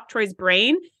shock Troy's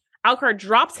brain, Alcar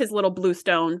drops his little blue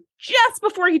stone just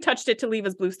before he touched it to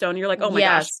Leva's blue stone. You're like, oh my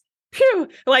gosh. Phew.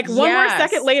 Like one more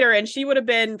second later, and she would have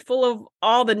been full of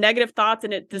all the negative thoughts,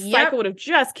 and the cycle would have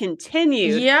just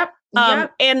continued.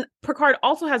 And Picard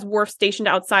also has Worf stationed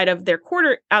outside of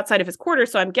his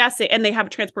quarters. So I'm guessing, and they have a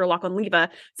transporter lock on Leva.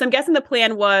 So I'm guessing the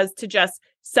plan was to just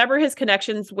sever his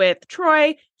connections with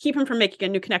Troy, keep him from making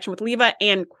a new connection with Leva,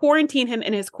 and quarantine him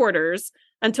in his quarters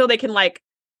until they can like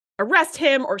arrest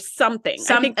him or something.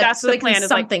 I think that's the plan. Is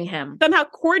something him somehow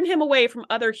cordon him away from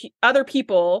other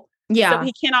people. Yeah. So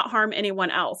he cannot harm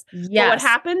anyone else. Yeah. But what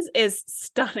happens is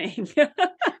stunning.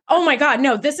 Oh my God.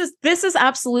 No, this is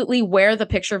absolutely where the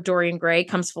picture of Dorian Gray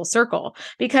comes full circle,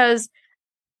 because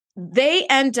they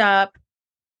end up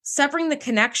severing the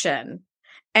connection,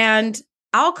 and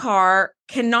Alcar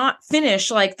cannot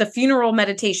finish like the funeral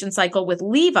meditation cycle with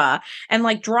Leva, and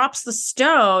like drops the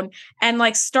stone and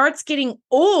like starts getting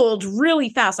old really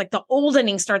fast. Like the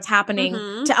oldening starts happening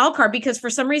to Alcar because for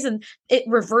some reason it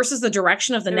reverses the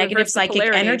direction of the negative psychic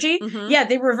energy. Yeah,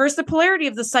 they reverse the polarity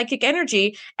of the psychic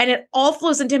energy, and it all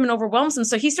flows into him and overwhelms him.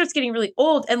 So he starts getting really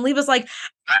old, and Leva's like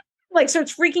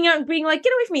starts freaking out and being like,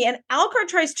 get away from me. And Alcar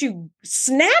tries to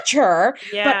snatch her.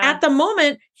 Yeah. But at the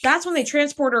moment, that's when they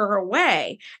transport her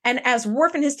away. And as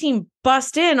Worf and his team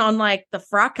bust in on like the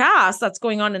fracas that's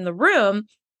going on in the room,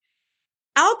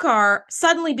 Alcar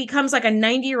suddenly becomes like a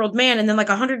 90-year-old man and then like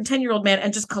a 110-year-old man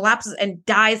and just collapses and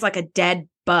dies like a dead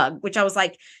bug, which I was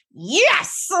like,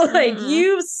 yes, like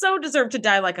you so deserve to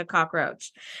die like a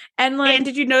cockroach. And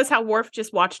did you notice how Worf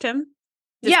just watched him?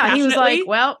 Yeah, he was like,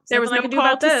 well, there was no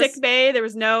call to sick bay. There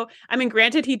was no, I mean,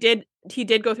 granted, he did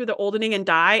go through the oldening and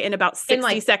die in about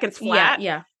 60 seconds flat.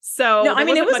 Yeah. So no, I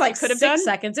mean, it was like 6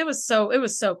 seconds. It was so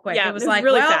quick. Yeah, it was like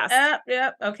really fast.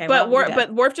 Okay. But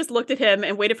Worf just looked at him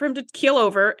and waited for him to keel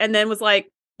over, and then was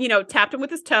like, tapped him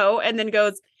with his toe, and then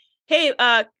goes, "Hey,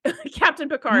 Captain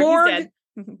Picard, he's dead."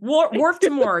 Worf to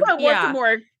morgue. Worf to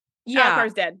morgue. Yeah.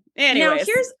 Alcar's dead. Anyways.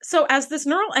 Now as this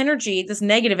neural energy, this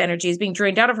negative energy is being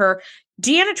drained out of her,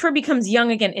 Deanna Troi becomes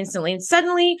young again instantly. And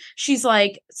suddenly she's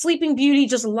like Sleeping Beauty,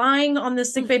 just lying on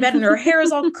this sickbay bed, and her hair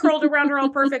is all curled around her all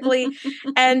perfectly.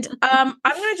 And I'm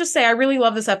going to just say, I really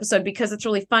love this episode because it's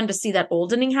really fun to see that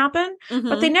oldening happen.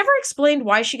 But they never explained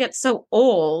why she gets so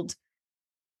old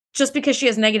just because she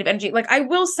has negative energy. Like, I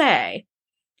will say,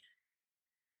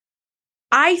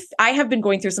 I have been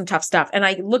going through some tough stuff, and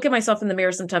I look at myself in the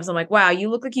mirror sometimes. I'm like, wow, you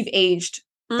look like you've aged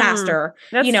faster.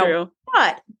 That's true.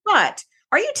 But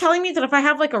are you telling me that if I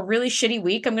have like a really shitty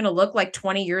week, I'm going to look like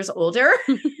 20 years older?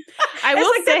 I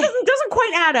will say that doesn't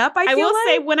quite add up. I will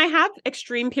say when I have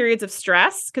extreme periods of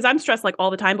stress, because I'm stressed like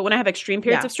all the time, but when I have extreme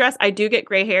periods of stress, I do get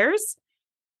gray hairs.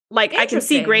 Like I can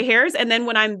see gray hairs, and then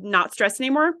when I'm not stressed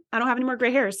anymore, I don't have any more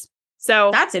gray hairs. So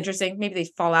that's interesting. Maybe they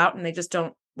fall out and they just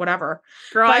don't. Whatever.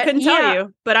 Girl, I couldn't tell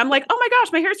you. But I'm like, oh my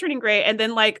gosh, my hair's turning gray. And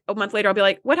then like a month later, I'll be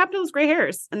like, what happened to those gray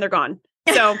hairs? And they're gone.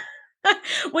 So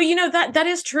well, that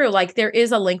is true. Like there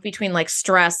is a link between like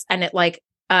stress and it like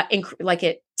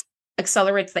it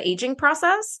accelerates the aging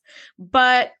process.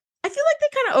 But I feel like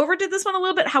they kind of overdid this one a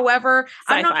little bit. However,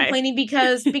 I'm not complaining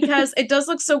because it does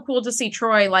look so cool to see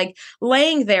Troy like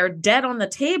laying there dead on the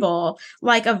table,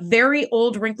 like a very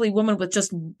old wrinkly woman with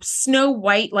just snow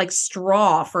white like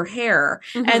straw for hair.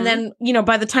 Mm-hmm. And then, you know,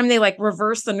 by the time they like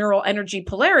reverse the neural energy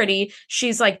polarity,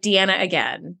 she's like Deanna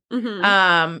again.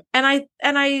 Mm-hmm.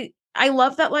 And I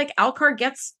love that like Alcar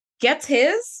gets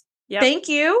his. Yep. Thank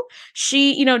you.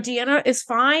 She, you know, Deanna is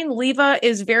fine. Leva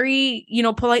is very, you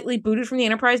know, politely booted from the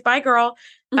Enterprise. Bye, girl.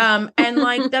 And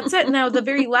like, that's it. Now, the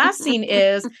very last scene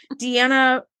is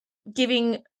Deanna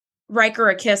giving Riker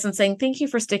a kiss and saying, thank you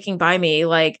for sticking by me.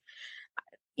 Like,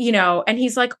 you know, and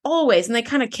he's like, always. And they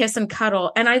kind of kiss and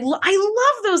cuddle. And I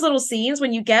love those little scenes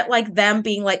when you get like them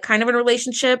being like kind of in a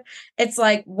relationship. It's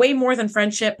like way more than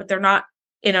friendship, but they're not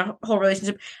in a whole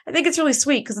relationship. I think it's really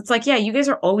sweet because it's like, yeah, you guys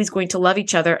are always going to love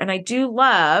each other. And I do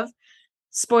love,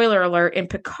 spoiler alert, in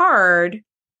Picard,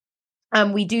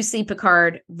 we do see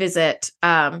Picard visit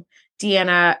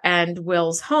Deanna and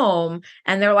Will's home,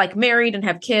 and they're like married and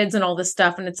have kids and all this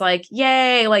stuff. And it's like,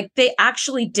 yay, like they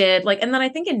actually did like, and then I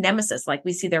think in Nemesis, like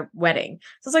we see their wedding.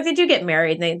 So it's like they do get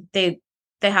married and they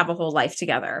have a whole life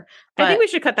together. But I think we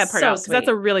should cut that part out because that's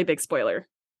a really big spoiler.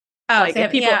 Oh, like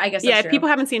if people, I guess. If people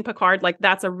haven't seen Picard, like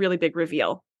that's a really big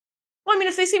reveal. Well, I mean,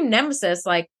 if they see Nemesis,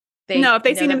 like if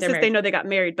they see Nemesis, they know they got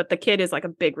married, but the kid is like a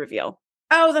big reveal.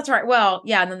 Oh, that's right. Well,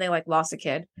 yeah, and then they like lost a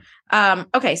kid.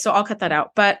 Okay, so I'll cut that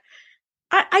out. But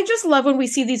I just love when we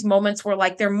see these moments where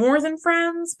like they're more than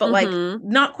friends, but like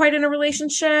not quite in a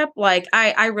relationship. Like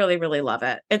I really, really love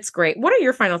it. It's great. What are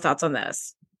your final thoughts on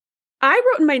this? I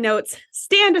wrote in my notes,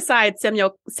 stand aside,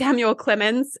 Samuel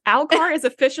Clemens. Alcar is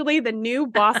officially the new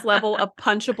boss level of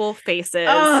punchable faces.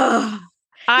 Yeah,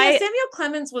 Samuel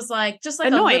Clemens was like, just like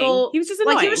annoying. A little, he was just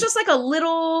annoying. Like he was just like a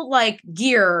little like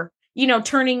gear, you know,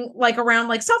 turning like around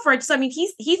like self-righteous. I mean,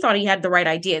 he thought he had the right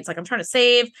idea. It's like, I'm trying to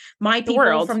save my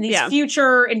people from these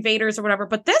future invaders or whatever.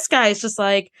 But this guy is just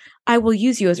like, I will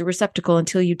use you as a receptacle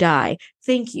until you die.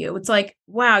 Thank you. It's like,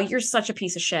 wow, you're such a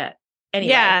piece of shit.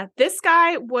 Anyway. Yeah, this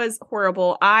guy was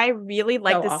horrible. I really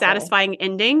like the satisfying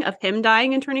ending of him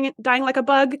dying and dying like a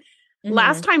bug. Mm-hmm.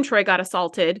 Last time Troy got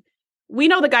assaulted, we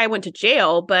know the guy went to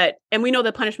jail, and we know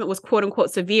the punishment was quote unquote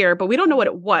severe, but we don't know what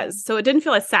it was. So it didn't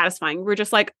feel as satisfying. We're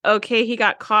just like, okay, he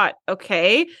got caught.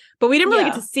 Okay. But we didn't really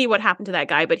get to see what happened to that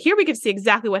guy. But here we get to see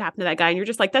exactly what happened to that guy. And you're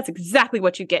just like, that's exactly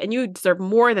what you get. And you deserve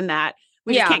more than that.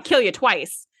 We just can't kill you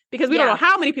twice because we don't know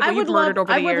how many people you've murdered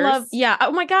over the years.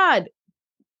 Oh my God.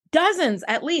 Dozens,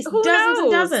 at least. Dozens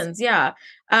and dozens. Yeah.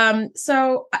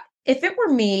 So if it were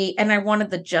me and I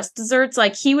wanted the just desserts,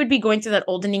 like he would be going through that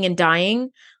oldening and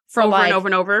dying for over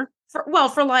and over.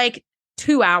 For like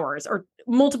 2 hours or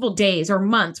multiple days or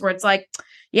months where it's like,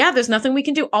 yeah, there's nothing we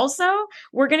can do. Also,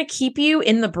 we're going to keep you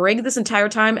in the brig this entire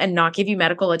time and not give you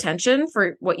medical attention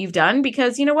for what you've done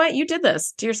because you know what? You did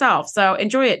this to yourself. So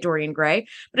enjoy it, Dorian Gray.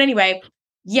 But anyway,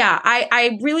 yeah,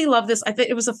 I really love this. I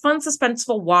think it was a fun,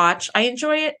 suspenseful watch. I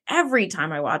enjoy it every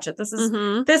time I watch it. This is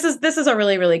a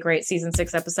really, really great season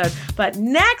 6 episode. But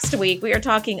next week we are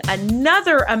talking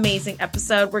another amazing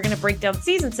episode. We're going to break down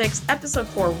season 6, episode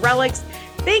 4, Relics.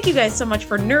 Thank you guys so much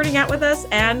for nerding out with us,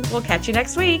 and we'll catch you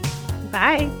next week.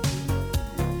 Bye.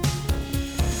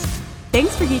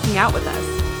 Thanks for geeking out with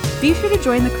us. Be sure to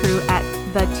join the crew at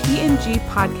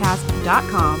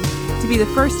thetngpodcast.com to be the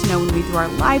first to know when we do our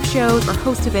live shows or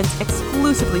host events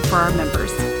exclusively for our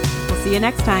members. We'll see you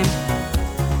next time.